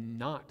faith, and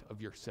not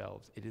of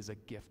yourselves. It is a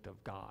gift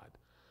of God.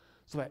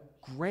 So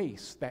that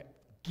grace, that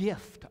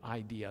gift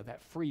idea,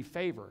 that free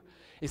favor,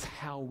 is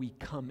how we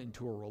come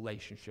into a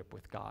relationship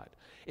with God.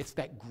 It's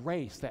that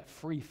grace, that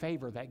free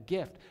favor, that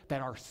gift,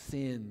 that our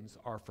sins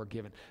are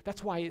forgiven.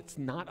 That's why it's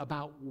not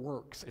about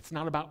works. It's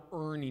not about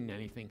earning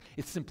anything.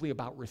 It's simply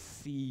about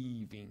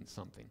receiving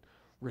something,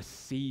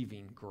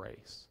 receiving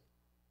grace.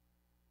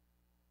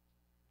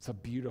 It's a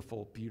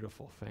beautiful,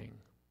 beautiful thing.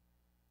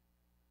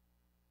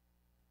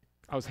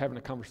 I was having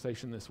a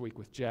conversation this week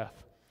with Jeff,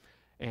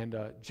 and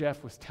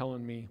Jeff was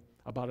telling me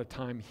about a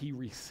time he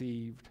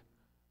received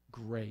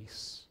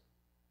grace,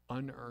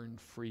 unearned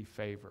free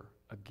favor,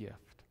 a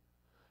gift.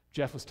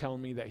 Jeff was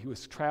telling me that he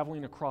was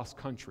traveling across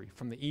country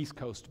from the East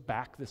Coast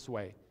back this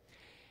way,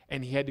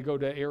 and he had to go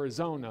to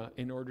Arizona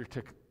in order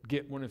to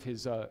get one of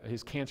his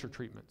cancer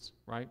treatments,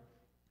 right?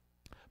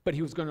 But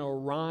he was going to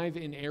arrive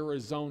in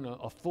Arizona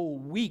a full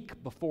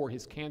week before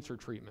his cancer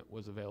treatment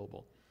was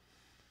available.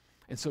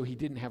 And so he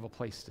didn't have a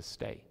place to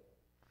stay.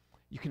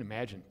 You can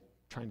imagine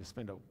trying to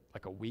spend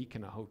a week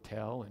in a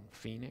hotel in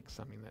Phoenix.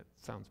 I mean, that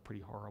sounds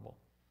pretty horrible.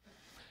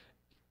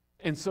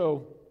 And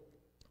so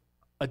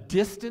a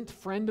distant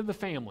friend of the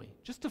family,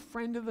 just a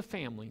friend of the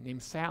family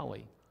named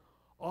Sally,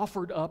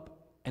 offered up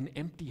an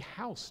empty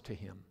house to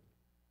him.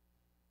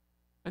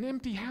 An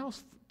empty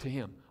house to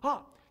him.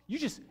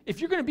 If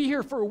you're going to be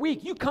here for a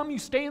week, you come, you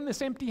stay in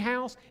this empty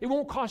house. It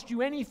won't cost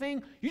you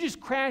anything. You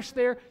just crash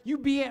there. You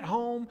be at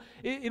home.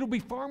 It'll be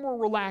far more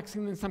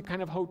relaxing than some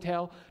kind of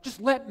hotel.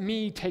 Just let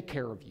me take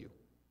care of you.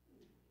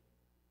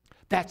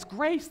 That's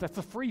grace. That's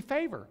a free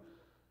favor.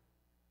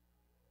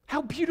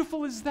 How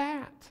beautiful is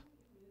that?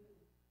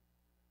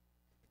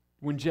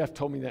 When Jeff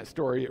told me that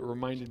story, it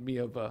reminded me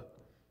of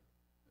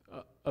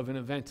an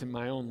event in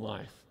my own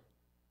life.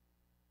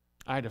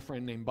 I had a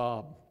friend named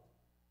Bob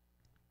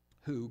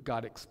who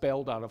got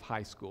expelled out of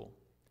high school.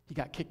 He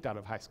got kicked out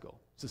of high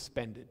school,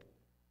 suspended.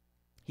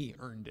 He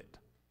earned it.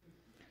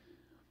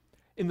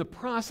 In the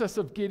process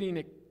of getting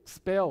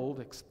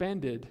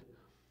expended,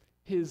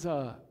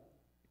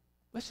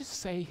 let's just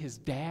say his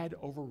dad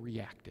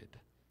overreacted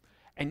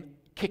and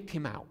kicked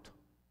him out.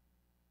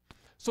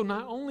 So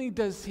not only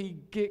does he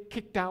get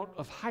kicked out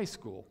of high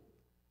school,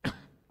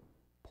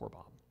 poor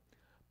Bob,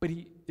 but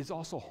he is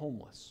also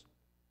homeless.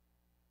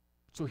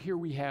 So here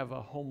we have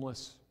a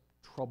homeless,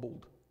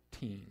 troubled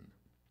teen.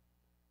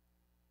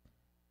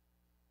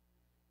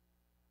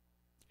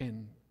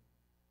 And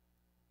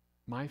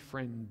my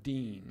friend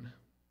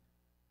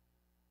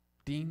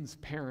Dean's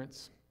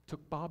parents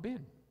took Bob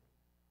in.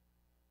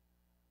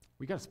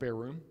 We got a spare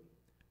room.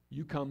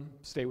 You come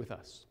stay with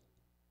us.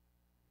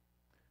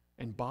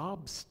 And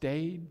Bob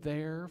stayed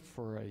there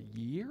for a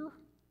year.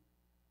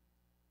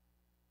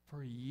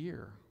 For a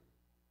year.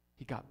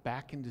 He got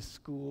back into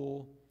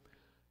school.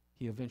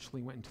 He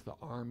eventually went into the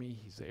Army.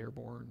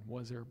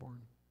 Was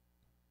airborne.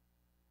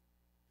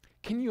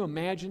 Can you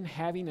imagine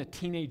having a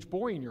teenage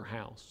boy in your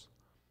house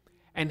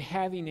and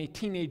having a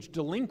teenage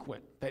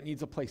delinquent that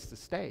needs a place to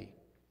stay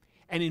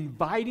and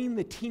inviting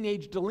the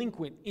teenage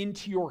delinquent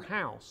into your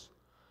house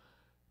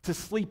to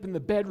sleep in the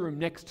bedroom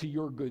next to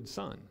your good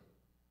son?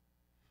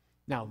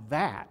 Now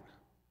that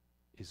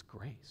is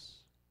grace.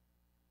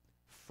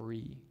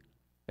 Free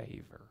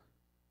favor.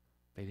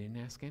 They didn't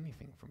ask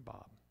anything from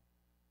Bob.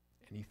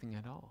 Anything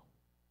at all.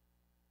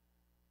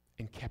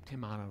 And kept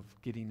him out of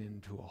getting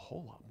into a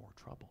whole lot more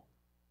trouble.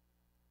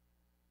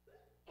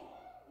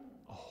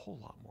 A whole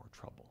lot more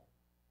trouble.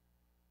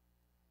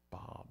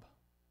 Bob.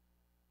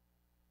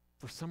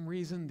 For some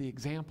reason, the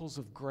examples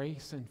of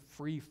grace and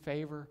free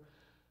favor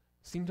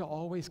seem to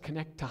always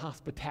connect to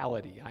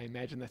hospitality. I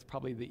imagine that's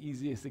probably the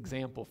easiest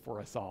example for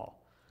us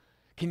all.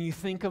 Can you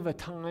think of a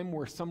time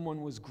where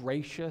someone was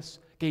gracious,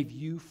 gave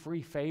you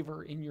free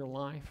favor in your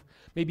life?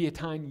 Maybe a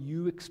time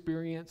you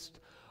experienced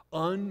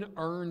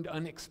unearned,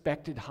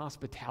 unexpected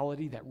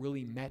hospitality that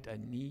really met a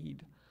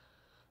need?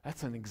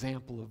 That's an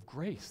example of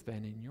grace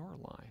then in your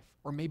life.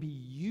 Or maybe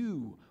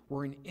you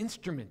were an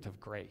instrument of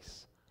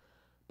grace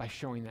by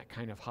showing that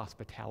kind of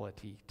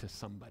hospitality to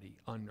somebody,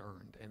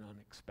 unearned and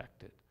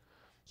unexpected.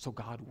 So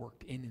God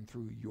worked in and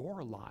through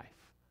your life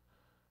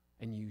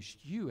and used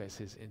you as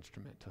his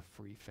instrument of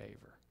free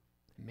favor.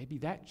 And maybe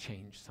that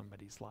changed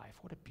somebody's life.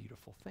 What a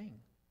beautiful thing.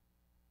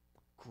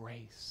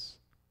 Grace.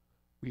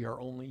 We are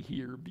only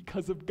here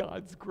because of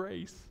God's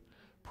grace.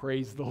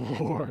 Praise the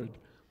Lord.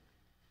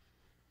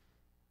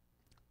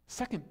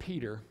 2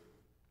 Peter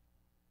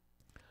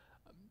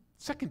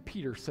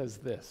says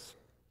this,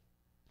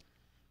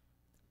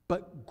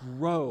 but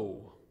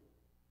grow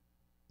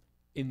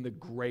in the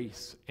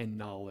grace and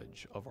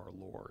knowledge of our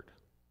Lord.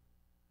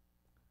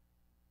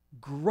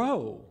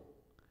 Grow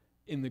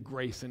in the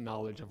grace and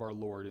knowledge of our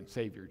Lord and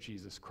Savior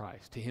Jesus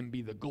Christ. To him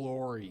be the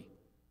glory,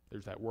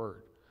 there's that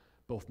word,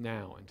 both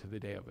now and to the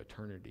day of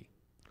eternity.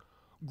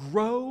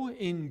 Grow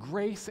in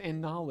grace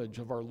and knowledge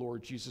of our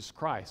Lord Jesus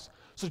Christ.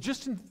 So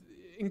just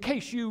in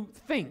case you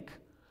think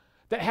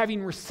that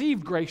having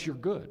received grace, you're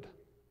good,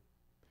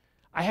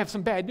 I have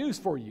some bad news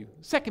for you.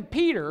 2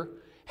 Peter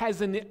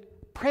has a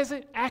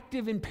present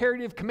active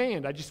imperative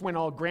command. I just went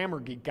all grammar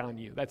geek on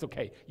you. That's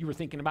okay. You were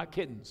thinking about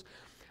kittens.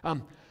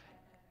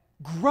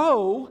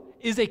 Grow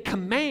is a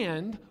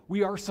command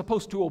we are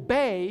supposed to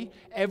obey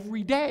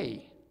every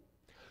day.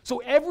 So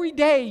every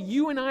day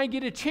you and I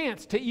get a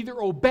chance to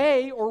either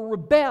obey or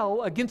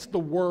rebel against the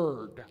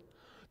Word.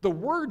 The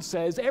Word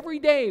says every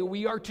day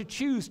we are to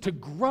choose to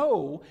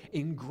grow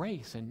in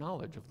grace and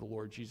knowledge of the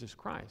Lord Jesus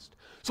Christ.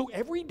 So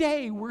every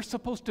day we're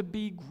supposed to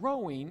be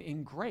growing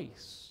in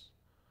grace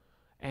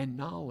and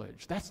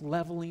knowledge. That's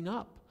leveling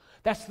up.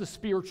 That's the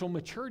spiritual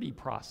maturity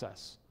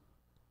process.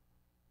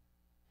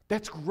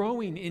 That's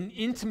growing in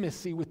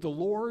intimacy with the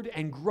Lord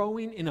and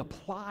growing in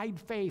applied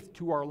faith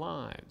to our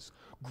lives.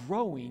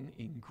 Growing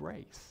in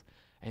grace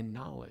and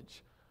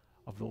knowledge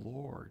of the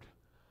Lord.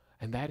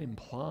 And that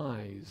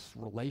implies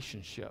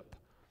relationship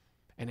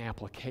and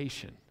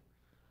application.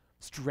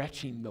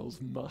 Stretching those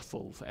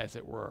muscles, as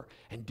it were,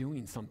 and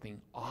doing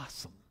something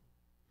awesome.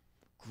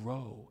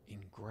 Grow in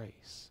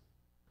grace.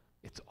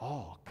 It's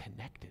all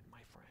connected,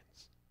 my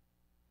friends.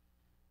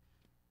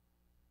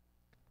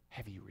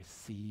 Have you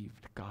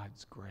received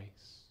God's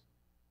grace?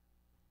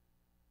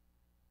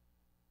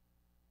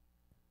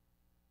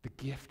 The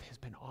gift has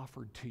been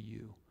offered to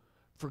you.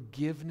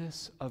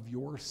 Forgiveness of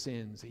your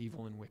sins,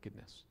 evil and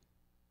wickedness.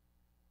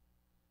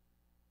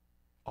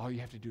 All you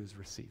have to do is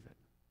receive it.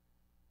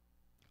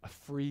 A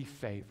free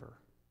favor.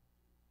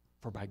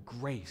 For by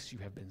grace you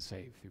have been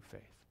saved through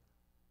faith.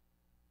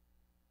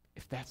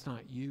 If that's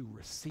not you,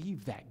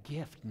 receive that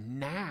gift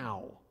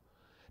now.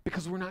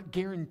 Because we're not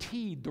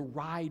guaranteed the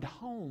ride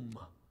home.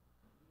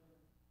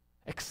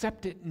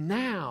 Accept it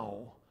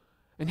now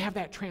and have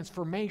that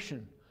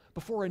transformation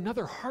before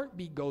another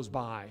heartbeat goes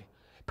by.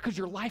 Because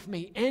your life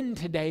may end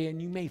today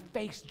and you may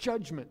face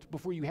judgment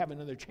before you have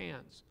another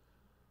chance.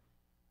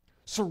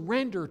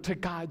 Surrender to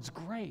God's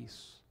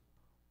grace.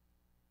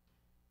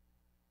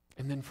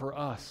 And then for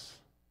us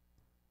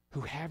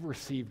who have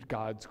received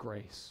God's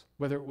grace,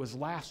 whether it was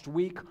last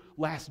week,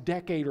 last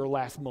decade, or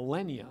last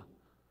millennia,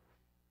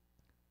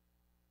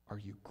 are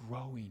you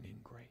growing in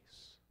grace?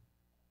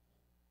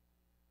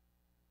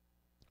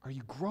 Are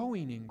you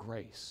growing in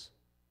grace?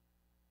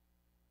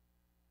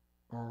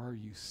 Or are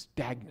you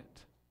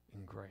stagnant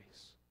in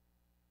grace?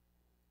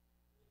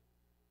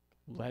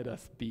 Let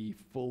us be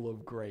full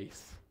of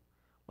grace,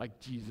 like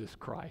Jesus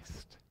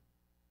Christ.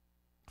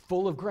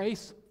 Full of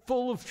grace,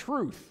 full of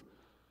truth.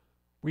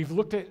 We've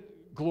looked at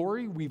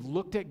glory, we've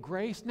looked at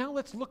grace. Now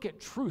let's look at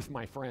truth,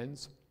 my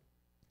friends.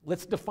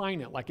 Let's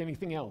define it like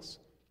anything else.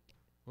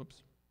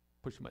 Whoops,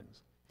 push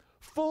buttons.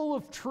 Full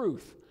of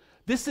truth.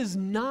 This is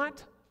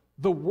not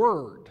the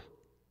word,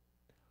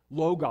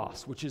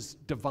 logos, which is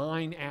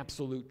divine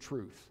absolute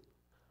truth.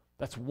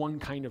 That's one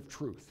kind of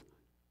truth.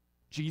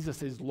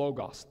 Jesus is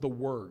logos, the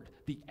word,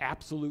 the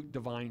absolute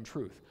divine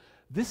truth.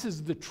 This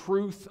is the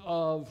truth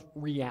of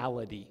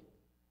reality.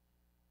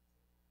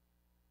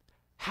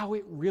 How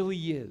it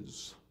really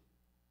is.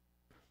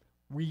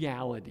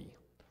 Reality.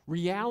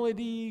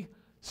 Reality,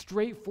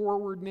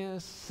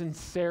 straightforwardness,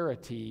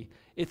 sincerity.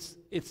 It's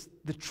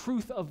the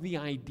truth of the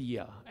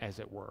idea, as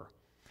it were.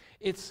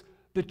 It's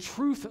the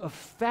truth of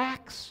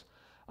facts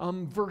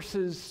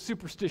versus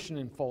superstition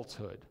and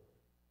falsehood.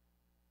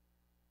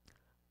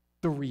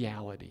 The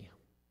reality.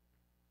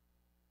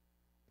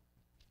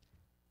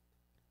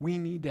 We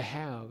need to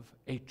have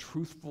a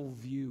truthful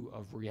view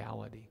of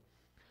reality.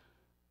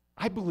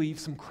 I believe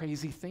some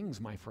crazy things,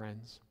 my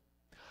friends.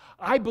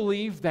 I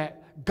believe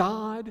that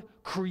God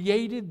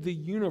created the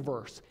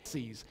universe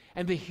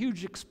and the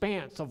huge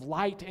expanse of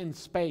light and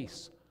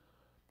space.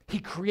 He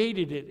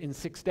created it in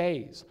 6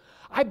 days.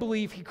 I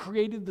believe he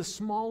created the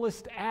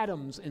smallest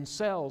atoms and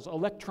cells,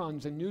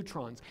 electrons and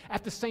neutrons,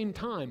 at the same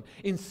time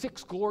in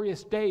 6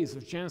 glorious days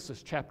of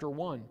Genesis chapter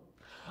 1.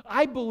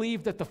 I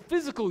believe that the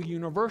physical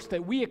universe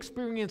that we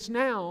experience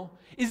now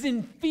is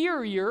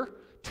inferior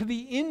to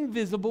the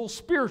invisible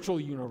spiritual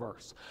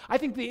universe. I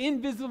think the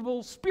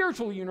invisible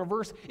spiritual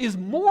universe is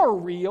more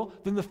real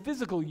than the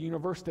physical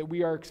universe that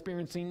we are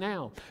experiencing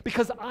now.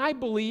 Because I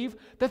believe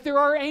that there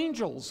are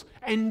angels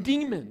and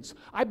demons.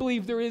 I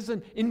believe there is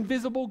an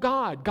invisible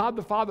God, God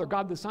the Father,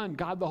 God the Son,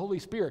 God the Holy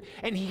Spirit.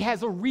 And he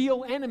has a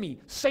real enemy,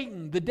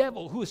 Satan, the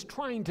devil, who is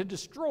trying to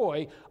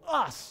destroy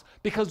us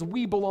because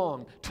we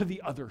belong to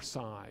the other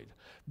side.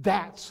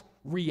 That's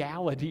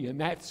reality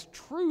and that's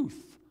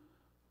truth.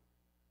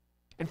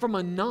 And from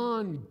a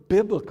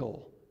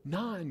non-biblical,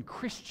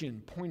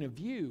 non-Christian point of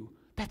view,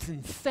 that's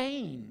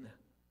insane.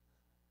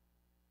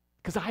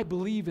 Because I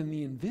believe in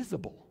the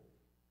invisible.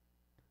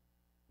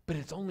 But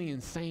it's only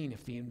insane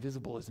if the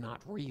invisible is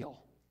not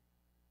real.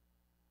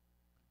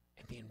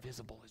 And the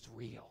invisible is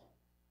real.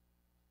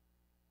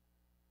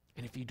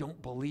 And if you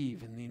don't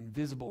believe in the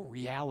invisible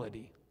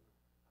reality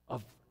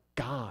of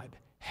God,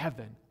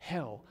 heaven,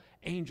 hell,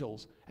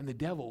 angels, and the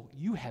devil,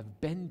 you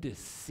have been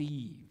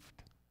deceived.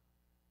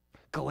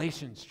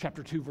 Galatians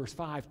chapter 2 verse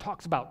 5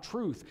 talks about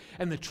truth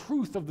and the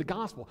truth of the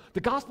gospel.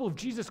 The gospel of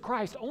Jesus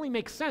Christ only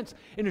makes sense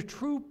in a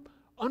true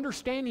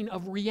understanding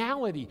of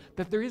reality,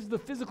 that there is the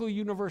physical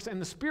universe and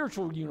the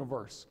spiritual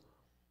universe.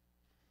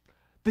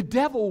 The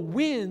devil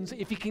wins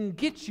if he can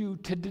get you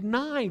to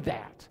deny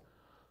that.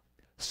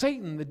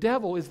 Satan, the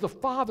devil, is the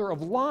father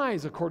of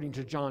lies according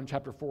to John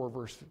chapter 8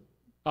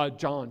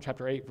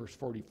 verse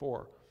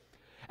 44.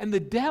 And the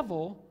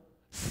devil,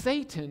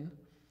 Satan,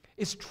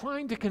 is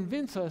trying to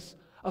convince us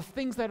of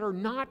things that are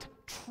not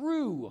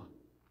true.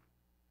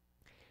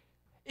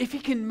 If he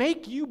can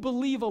make you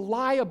believe a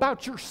lie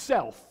about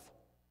yourself,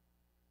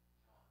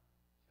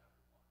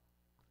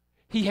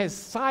 he has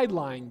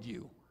sidelined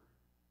you.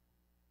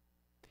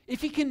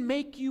 If he can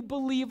make you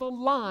believe a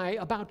lie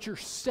about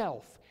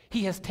yourself,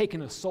 he has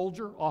taken a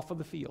soldier off of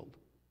the field.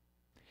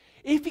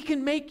 If he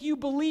can make you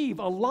believe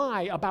a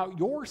lie about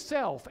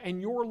yourself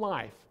and your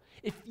life,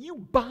 if you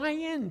buy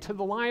into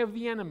the lie of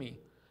the enemy,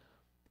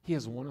 he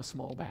has won a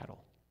small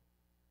battle.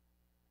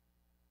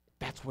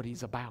 That's what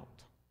he's about.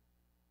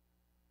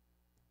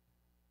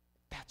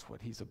 That's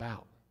what he's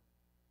about.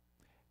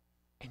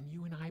 And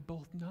you and I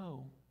both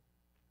know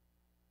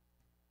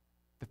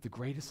that the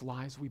greatest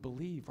lies we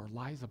believe are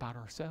lies about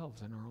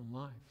ourselves and our own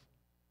life.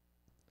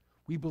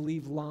 We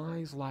believe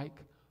lies like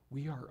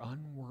we are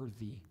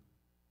unworthy.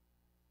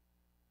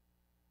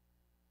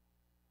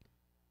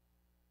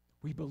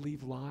 We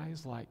believe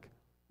lies like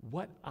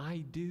what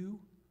I do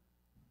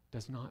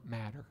does not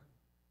matter.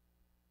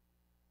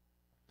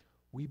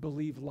 We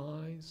believe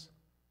lies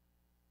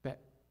that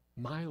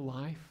my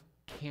life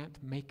can't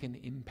make an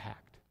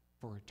impact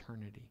for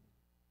eternity.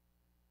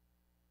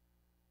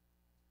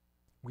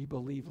 We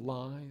believe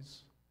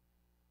lies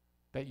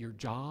that your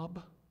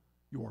job,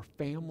 your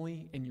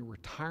family, and your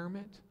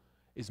retirement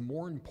is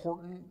more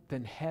important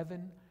than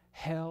heaven,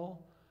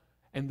 hell,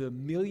 and the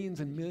millions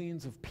and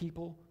millions of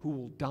people who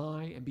will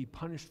die and be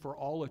punished for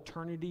all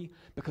eternity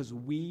because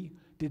we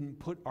didn't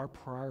put our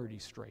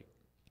priorities straight.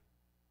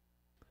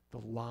 The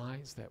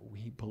lies that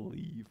we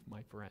believe,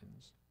 my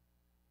friends,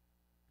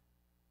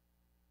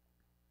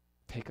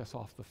 take us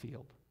off the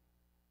field.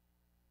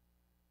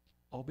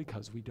 All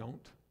because we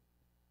don't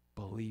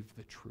believe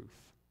the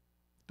truth,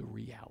 the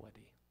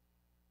reality,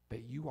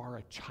 that you are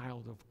a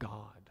child of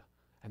God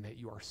and that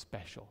you are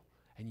special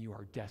and you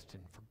are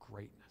destined for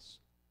greatness.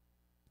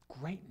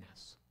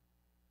 Greatness.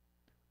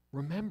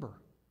 Remember,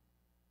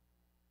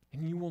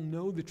 and you will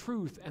know the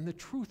truth, and the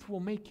truth will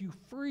make you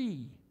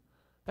free.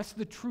 That's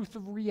the truth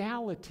of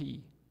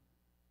reality.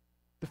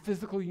 The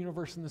physical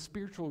universe and the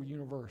spiritual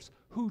universe.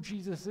 Who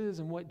Jesus is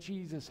and what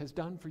Jesus has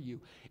done for you.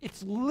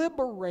 It's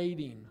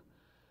liberating.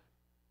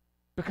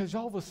 Because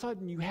all of a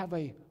sudden you have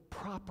a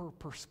proper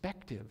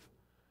perspective.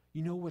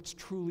 You know what's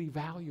truly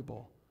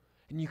valuable.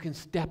 And you can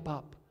step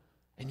up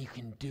and you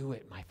can do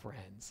it, my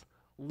friends.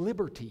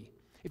 Liberty.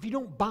 If you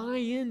don't buy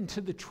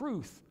into the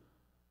truth,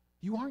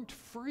 you aren't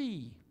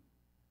free.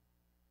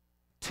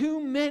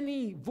 Too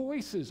many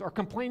voices are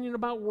complaining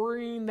about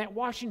worrying that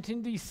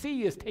Washington,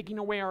 D.C. is taking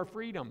away our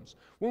freedoms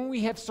when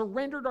we have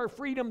surrendered our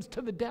freedoms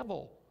to the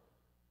devil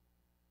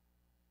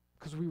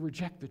because we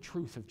reject the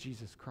truth of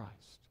Jesus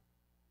Christ.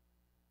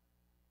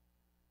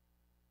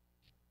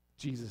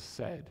 Jesus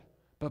said,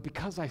 "But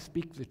because I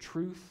speak the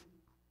truth,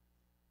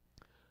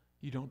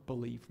 you don't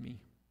believe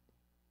me."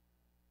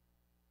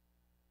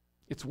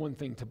 It's one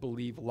thing to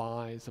believe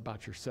lies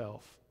about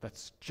yourself.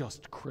 That's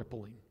just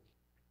crippling.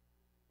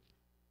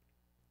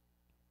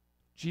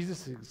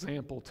 Jesus'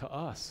 example to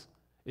us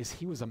is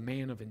he was a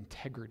man of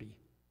integrity.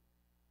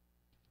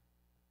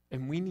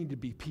 And we need to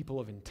be people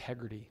of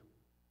integrity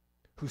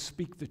who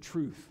speak the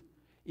truth,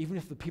 even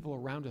if the people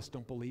around us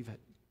don't believe it.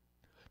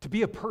 To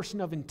be a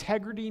person of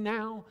integrity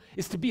now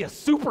is to be a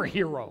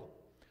superhero.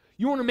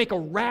 You want to make a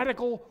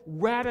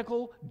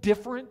radical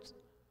difference?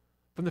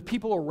 from the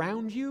people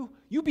around you,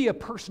 you be a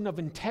person of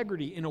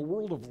integrity in a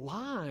world of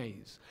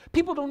lies.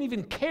 People don't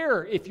even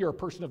care if you're a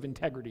person of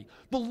integrity.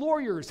 The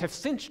lawyers have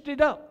cinched it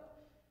up.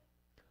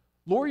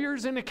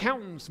 Lawyers and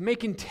accountants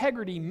make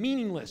integrity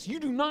meaningless. You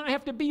do not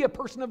have to be a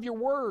person of your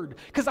word,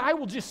 because I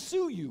will just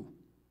sue you.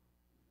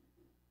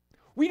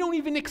 We don't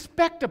even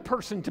expect a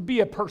person to be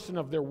a person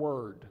of their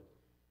word.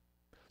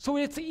 So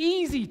it's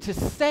easy to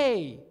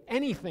say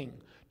anything,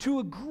 to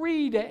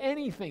agree to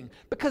anything,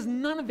 because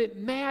none of it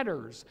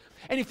matters.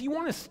 And if you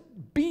want to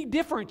be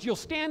different, you'll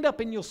stand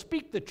up and you'll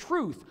speak the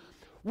truth.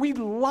 We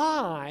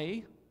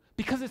lie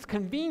because it's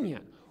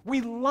convenient.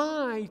 We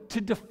lie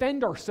to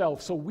defend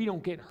ourselves so we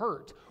don't get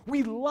hurt.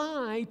 We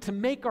lie to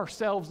make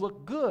ourselves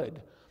look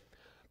good.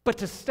 But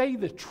to say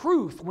the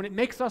truth when it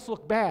makes us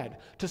look bad,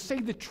 to say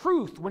the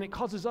truth when it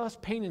causes us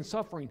pain and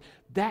suffering,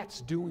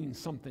 that's doing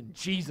something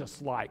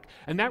Jesus-like.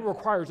 And that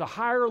requires a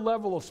higher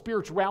level of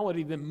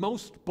spirituality than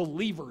most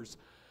believers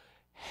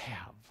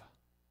have.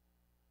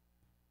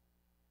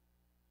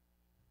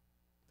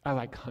 I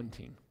like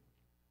hunting.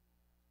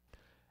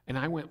 And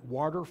I went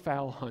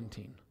waterfowl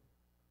hunting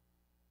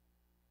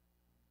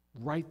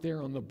right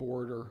there on the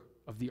border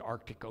of the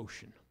Arctic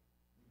Ocean.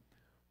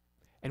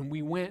 And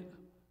we went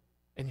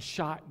and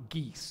shot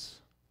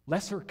geese,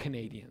 lesser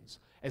Canadians,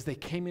 as they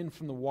came in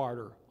from the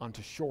water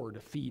onto shore to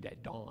feed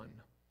at dawn.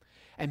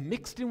 And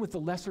mixed in with the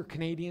lesser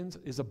Canadians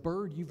is a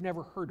bird you've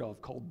never heard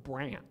of called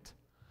brant,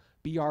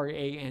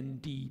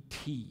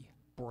 B-R-A-N-D-T,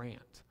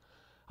 brant.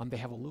 They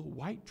have a little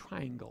white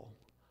triangle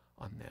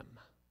on them.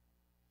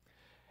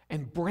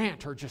 And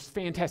brant are just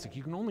fantastic.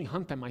 You can only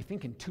hunt them, I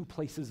think, in 2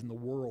 places in the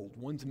world.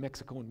 One's in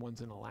Mexico and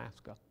one's in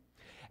Alaska.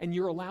 And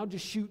you're allowed to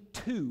shoot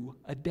 2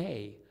 a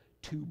day,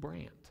 2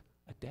 brant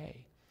a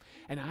day.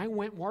 And I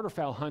went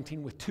waterfowl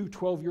hunting with 2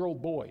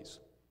 12-year-old boys.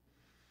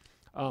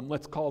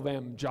 Let's call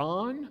them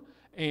John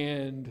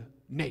and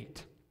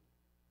Nate.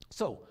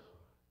 So,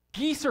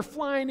 geese are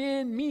flying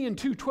in, me and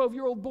 2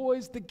 12-year-old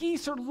boys. The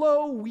geese are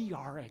low. We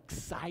are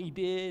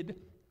excited.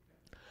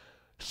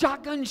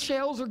 Shotgun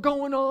shells are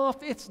going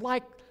off. It's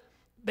like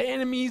the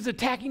enemy's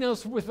attacking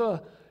us with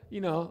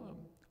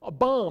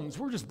bombs.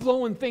 We're just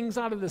blowing things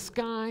out of the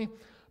sky.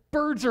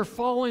 Birds are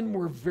falling.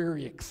 We're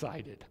very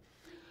excited.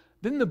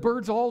 Then the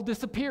birds all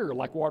disappear,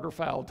 like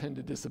waterfowl tend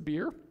to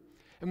disappear.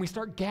 And we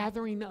start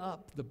gathering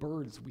up the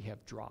birds we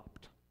have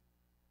dropped.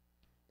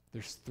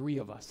 There's 3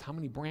 of us. How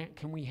many brant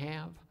can we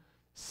have?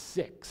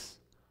 6.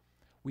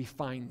 We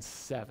find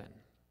 7.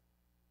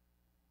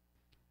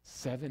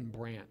 7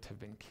 brant have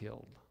been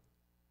killed.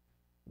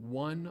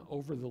 1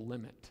 over the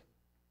limit.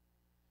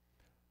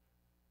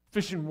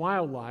 Fish and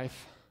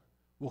Wildlife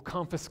will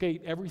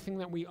confiscate everything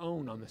that we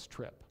own on this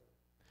trip.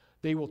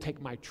 They will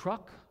take my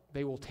truck.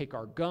 They will take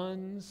our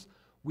guns.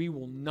 We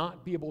will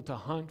not be able to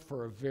hunt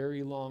for a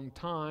very long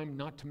time,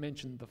 not to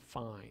mention the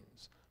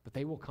fines. But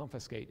they will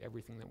confiscate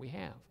everything that we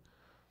have.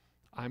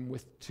 I'm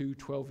with 2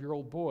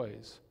 12-year-old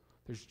boys.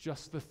 There's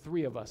just the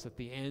 3 of us at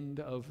the end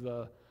of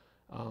the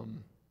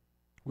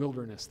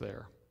wilderness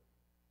there.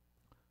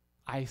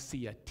 I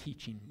see a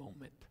teaching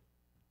moment.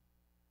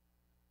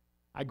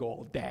 I go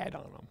all dad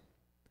on them.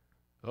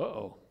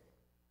 Uh-oh.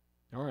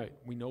 All right,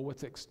 we know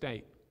what's at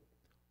stake.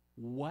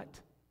 What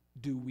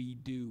do we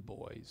do,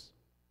 boys?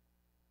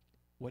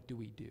 What do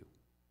we do?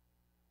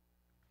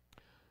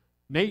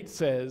 Nate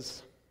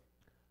says,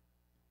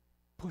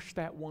 push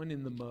that one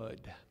in the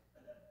mud.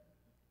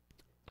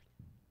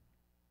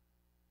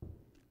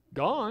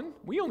 Gone.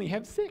 We only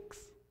have 6.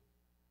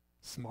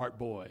 Smart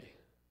boy.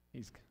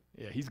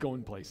 He's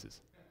going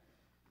places.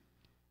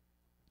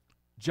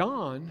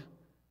 John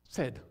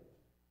said,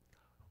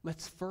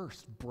 let's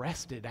first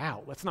breast it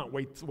out. Let's not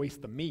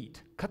waste the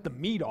meat. Cut the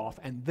meat off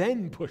and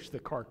then push the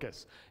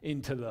carcass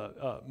into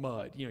the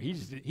mud. He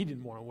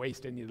didn't want to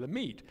waste any of the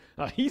meat.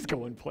 He's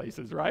going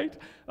places, right?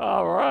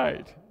 All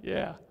right,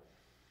 yeah.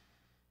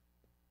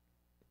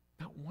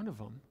 Not one of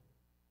them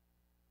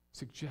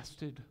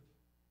suggested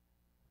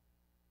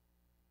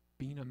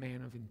being a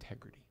man of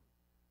integrity.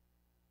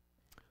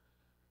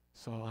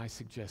 So I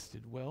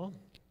suggested, well,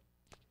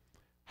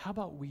 how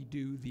about we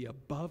do the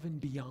above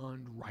and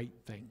beyond right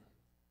thing?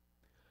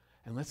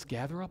 And let's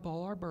gather up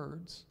all our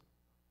birds,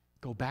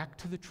 go back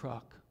to the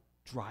truck,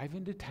 drive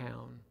into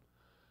town,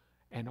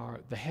 and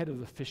the head of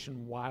the Fish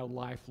and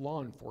Wildlife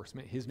law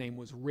enforcement, his name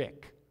was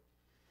Rick,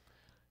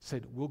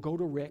 said, we'll go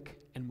to Rick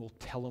and we'll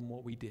tell him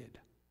what we did.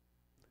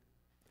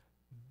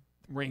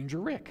 Ranger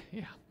Rick,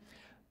 yeah.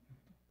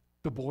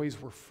 The boys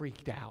were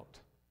freaked out.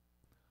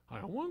 I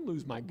don't want to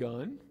lose my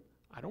gun.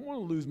 I don't want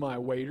to lose my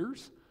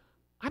waders.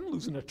 I'm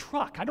losing a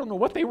truck. I don't know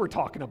what they were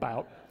talking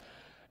about.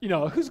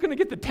 Who's going to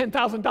get the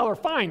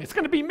 $10,000 fine? It's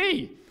going to be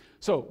me.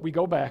 So we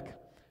go back.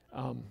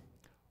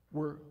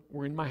 We're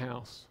in my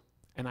house,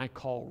 and I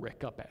call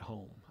Rick up at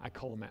home. I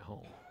call him at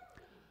home.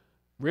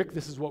 Rick,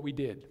 this is what we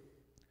did.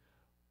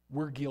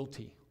 We're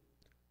guilty.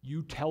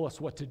 You tell us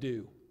what to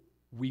do.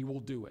 We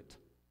will do it.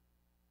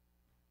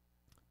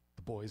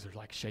 The boys are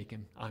like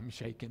shaking. I'm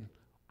shaking.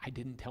 I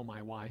didn't tell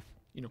my wife.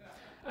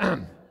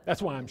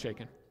 That's why I'm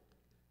shaking.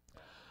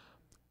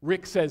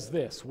 Rick says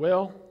this,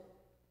 well,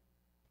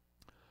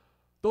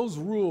 those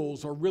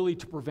rules are really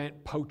to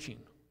prevent poaching.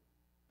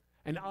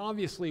 And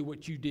obviously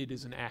what you did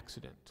is an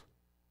accident.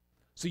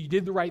 So you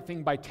did the right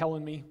thing by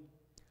telling me,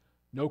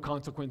 no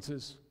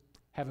consequences,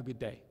 have a good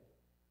day.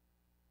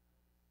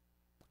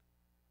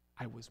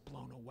 I was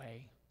blown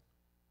away.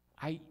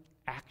 I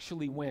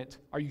actually went,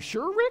 are you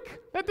sure,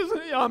 Rick? That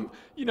doesn't,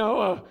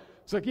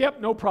 it's like,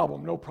 yep, no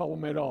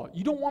problem at all.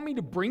 You don't want me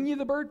to bring you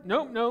the bird?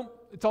 No,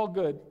 it's all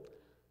good.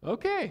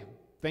 Okay,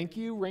 thank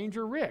you,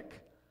 Ranger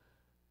Rick.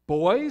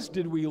 Boys,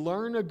 did we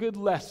learn a good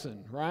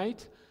lesson,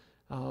 right?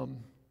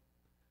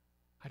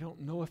 I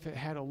don't know if it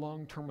had a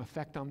long-term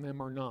effect on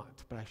them or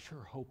not, but I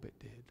sure hope it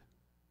did.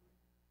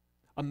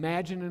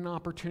 Imagine an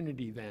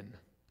opportunity then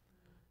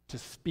to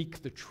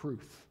speak the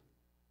truth.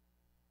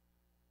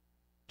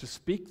 To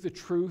speak the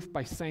truth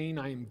by saying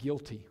I am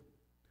guilty.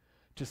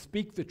 To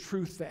speak the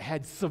truth that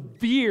had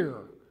severe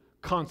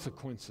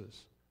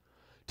consequences.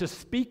 To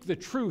speak the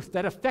truth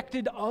that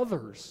affected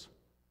others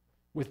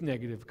with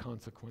negative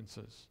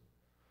consequences.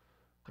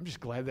 I'm just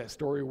glad that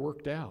story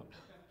worked out.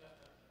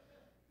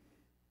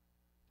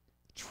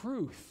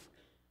 Truth.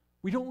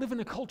 We don't live in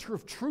a culture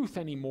of truth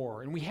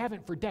anymore, and we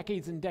haven't for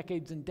decades and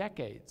decades and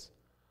decades.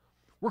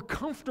 We're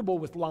comfortable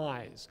with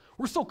lies.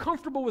 We're so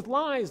comfortable with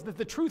lies that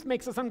the truth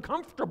makes us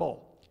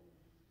uncomfortable.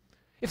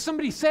 If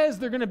somebody says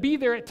they're going to be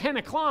there at 10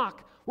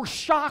 o'clock, we're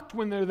shocked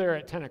when they're there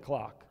at 10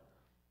 o'clock.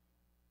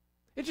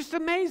 It just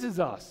amazes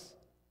us.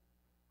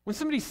 When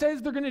somebody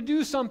says they're going to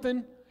do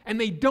something and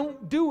they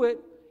don't do it,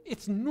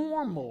 it's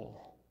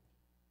normal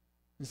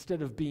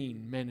instead of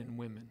being men and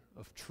women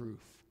of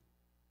truth.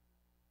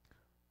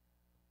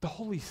 The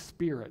Holy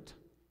Spirit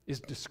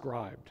is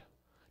described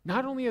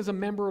not only as a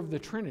member of the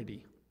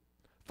Trinity,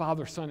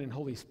 Father, Son, and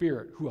Holy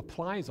Spirit, who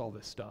applies all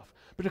this stuff,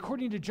 but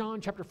according to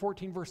John chapter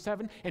 14, verse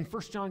 7, and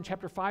 1 John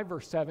chapter 5,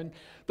 verse 7,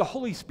 the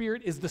Holy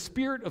Spirit is the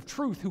Spirit of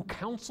truth who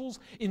counsels,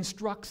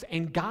 instructs,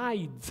 and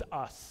guides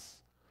us.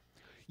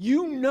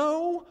 You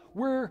know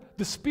where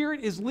the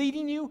Spirit is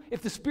leading you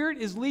if the Spirit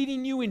is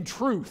leading you in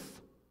truth.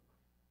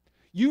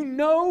 You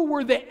know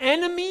where the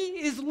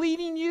enemy is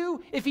leading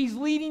you if he's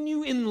leading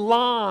you in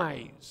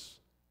lies.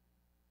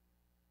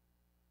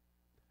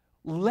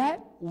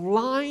 Let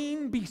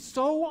lying be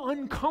so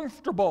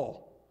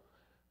uncomfortable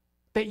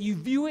that you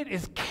view it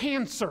as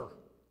cancer,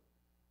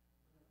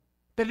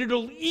 that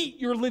it'll eat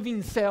your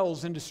living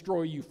cells and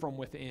destroy you from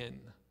within.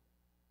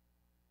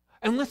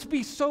 And let's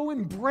be so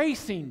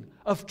embracing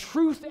of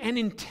truth and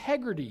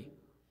integrity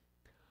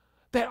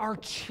that our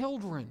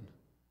children,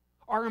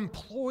 our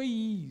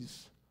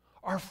employees,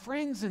 our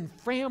friends and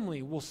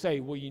family will say,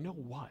 well, you know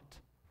what?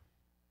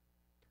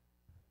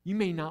 You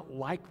may not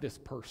like this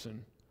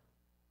person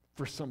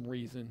for some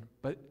reason,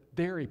 but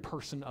they're a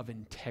person of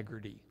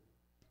integrity.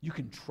 You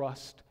can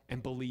trust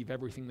and believe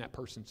everything that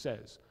person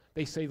says.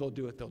 They say they'll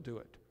do it, they'll do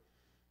it.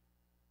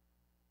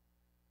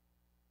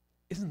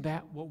 Isn't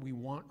that what we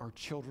want our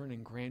children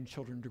and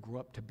grandchildren to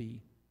grow up to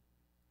be?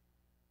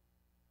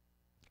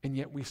 And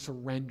yet we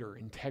surrender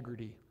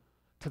integrity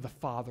to the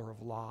father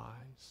of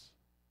lies.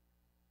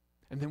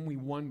 And then we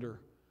wonder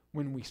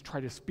when we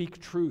try to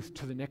speak truth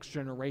to the next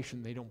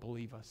generation, they don't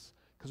believe us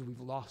because we've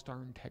lost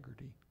our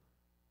integrity.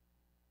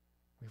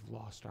 We've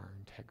lost our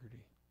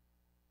integrity.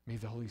 May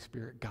the Holy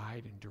Spirit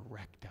guide and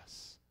direct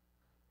us,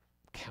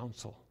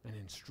 counsel and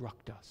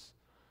instruct us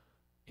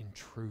in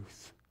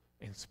truth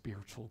and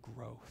spiritual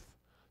growth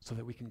so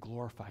that we can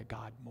glorify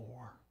God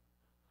more,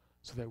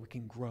 so that we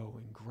can grow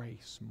in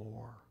grace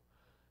more,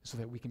 so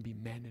that we can be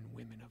men and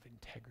women of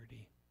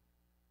integrity.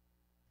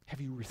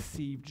 Have you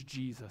received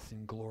Jesus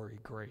in glory,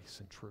 grace,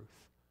 and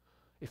truth?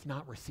 If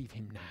not, receive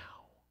him now.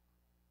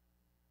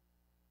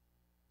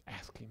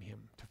 Asking him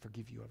to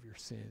forgive you of your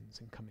sins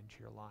and come into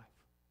your life.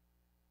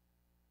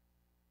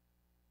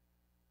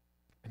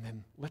 And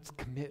then let's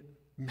commit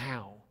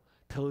now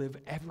to live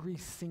every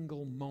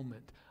single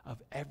moment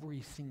of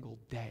every single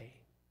day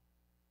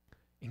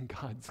in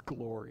God's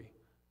glory,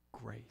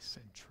 grace,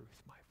 and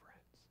truth, my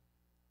friends.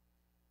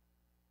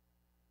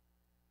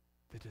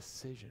 The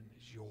decision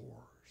is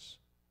yours.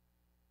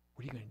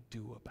 What are you going to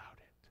do about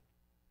it?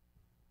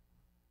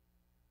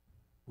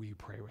 Will you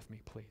pray with me,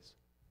 please?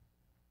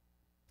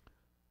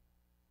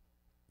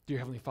 Dear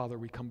Heavenly Father,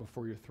 we come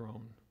before your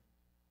throne.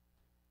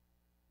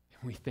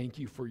 And we thank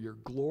you for your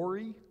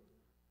glory,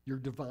 your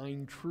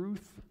divine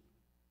truth,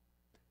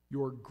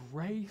 your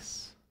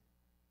grace,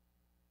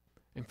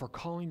 and for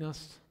calling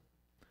us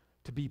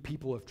to be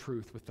people of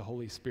truth with the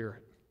Holy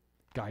Spirit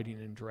guiding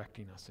and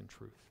directing us in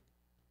truth.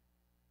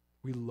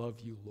 We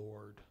love you,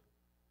 Lord.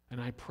 And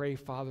I pray,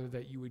 Father,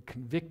 that you would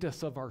convict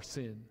us of our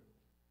sin.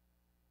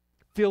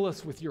 Fill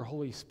us with your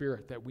Holy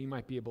Spirit that we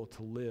might be able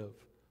to live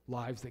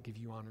lives that give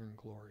you honor and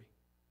glory.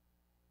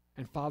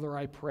 And Father,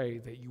 I pray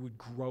that you would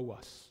grow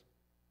us,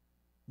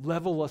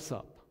 level us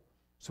up,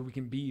 so we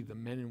can be the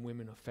men and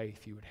women of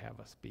faith you would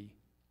have us be.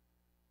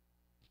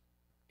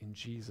 In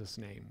Jesus'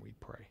 name we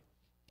pray.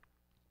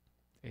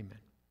 Amen.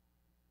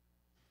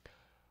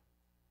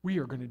 We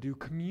are going to do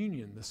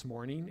communion this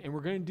morning, and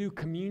we're going to do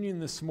communion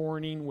this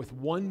morning with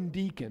one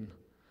deacon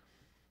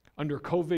under COVID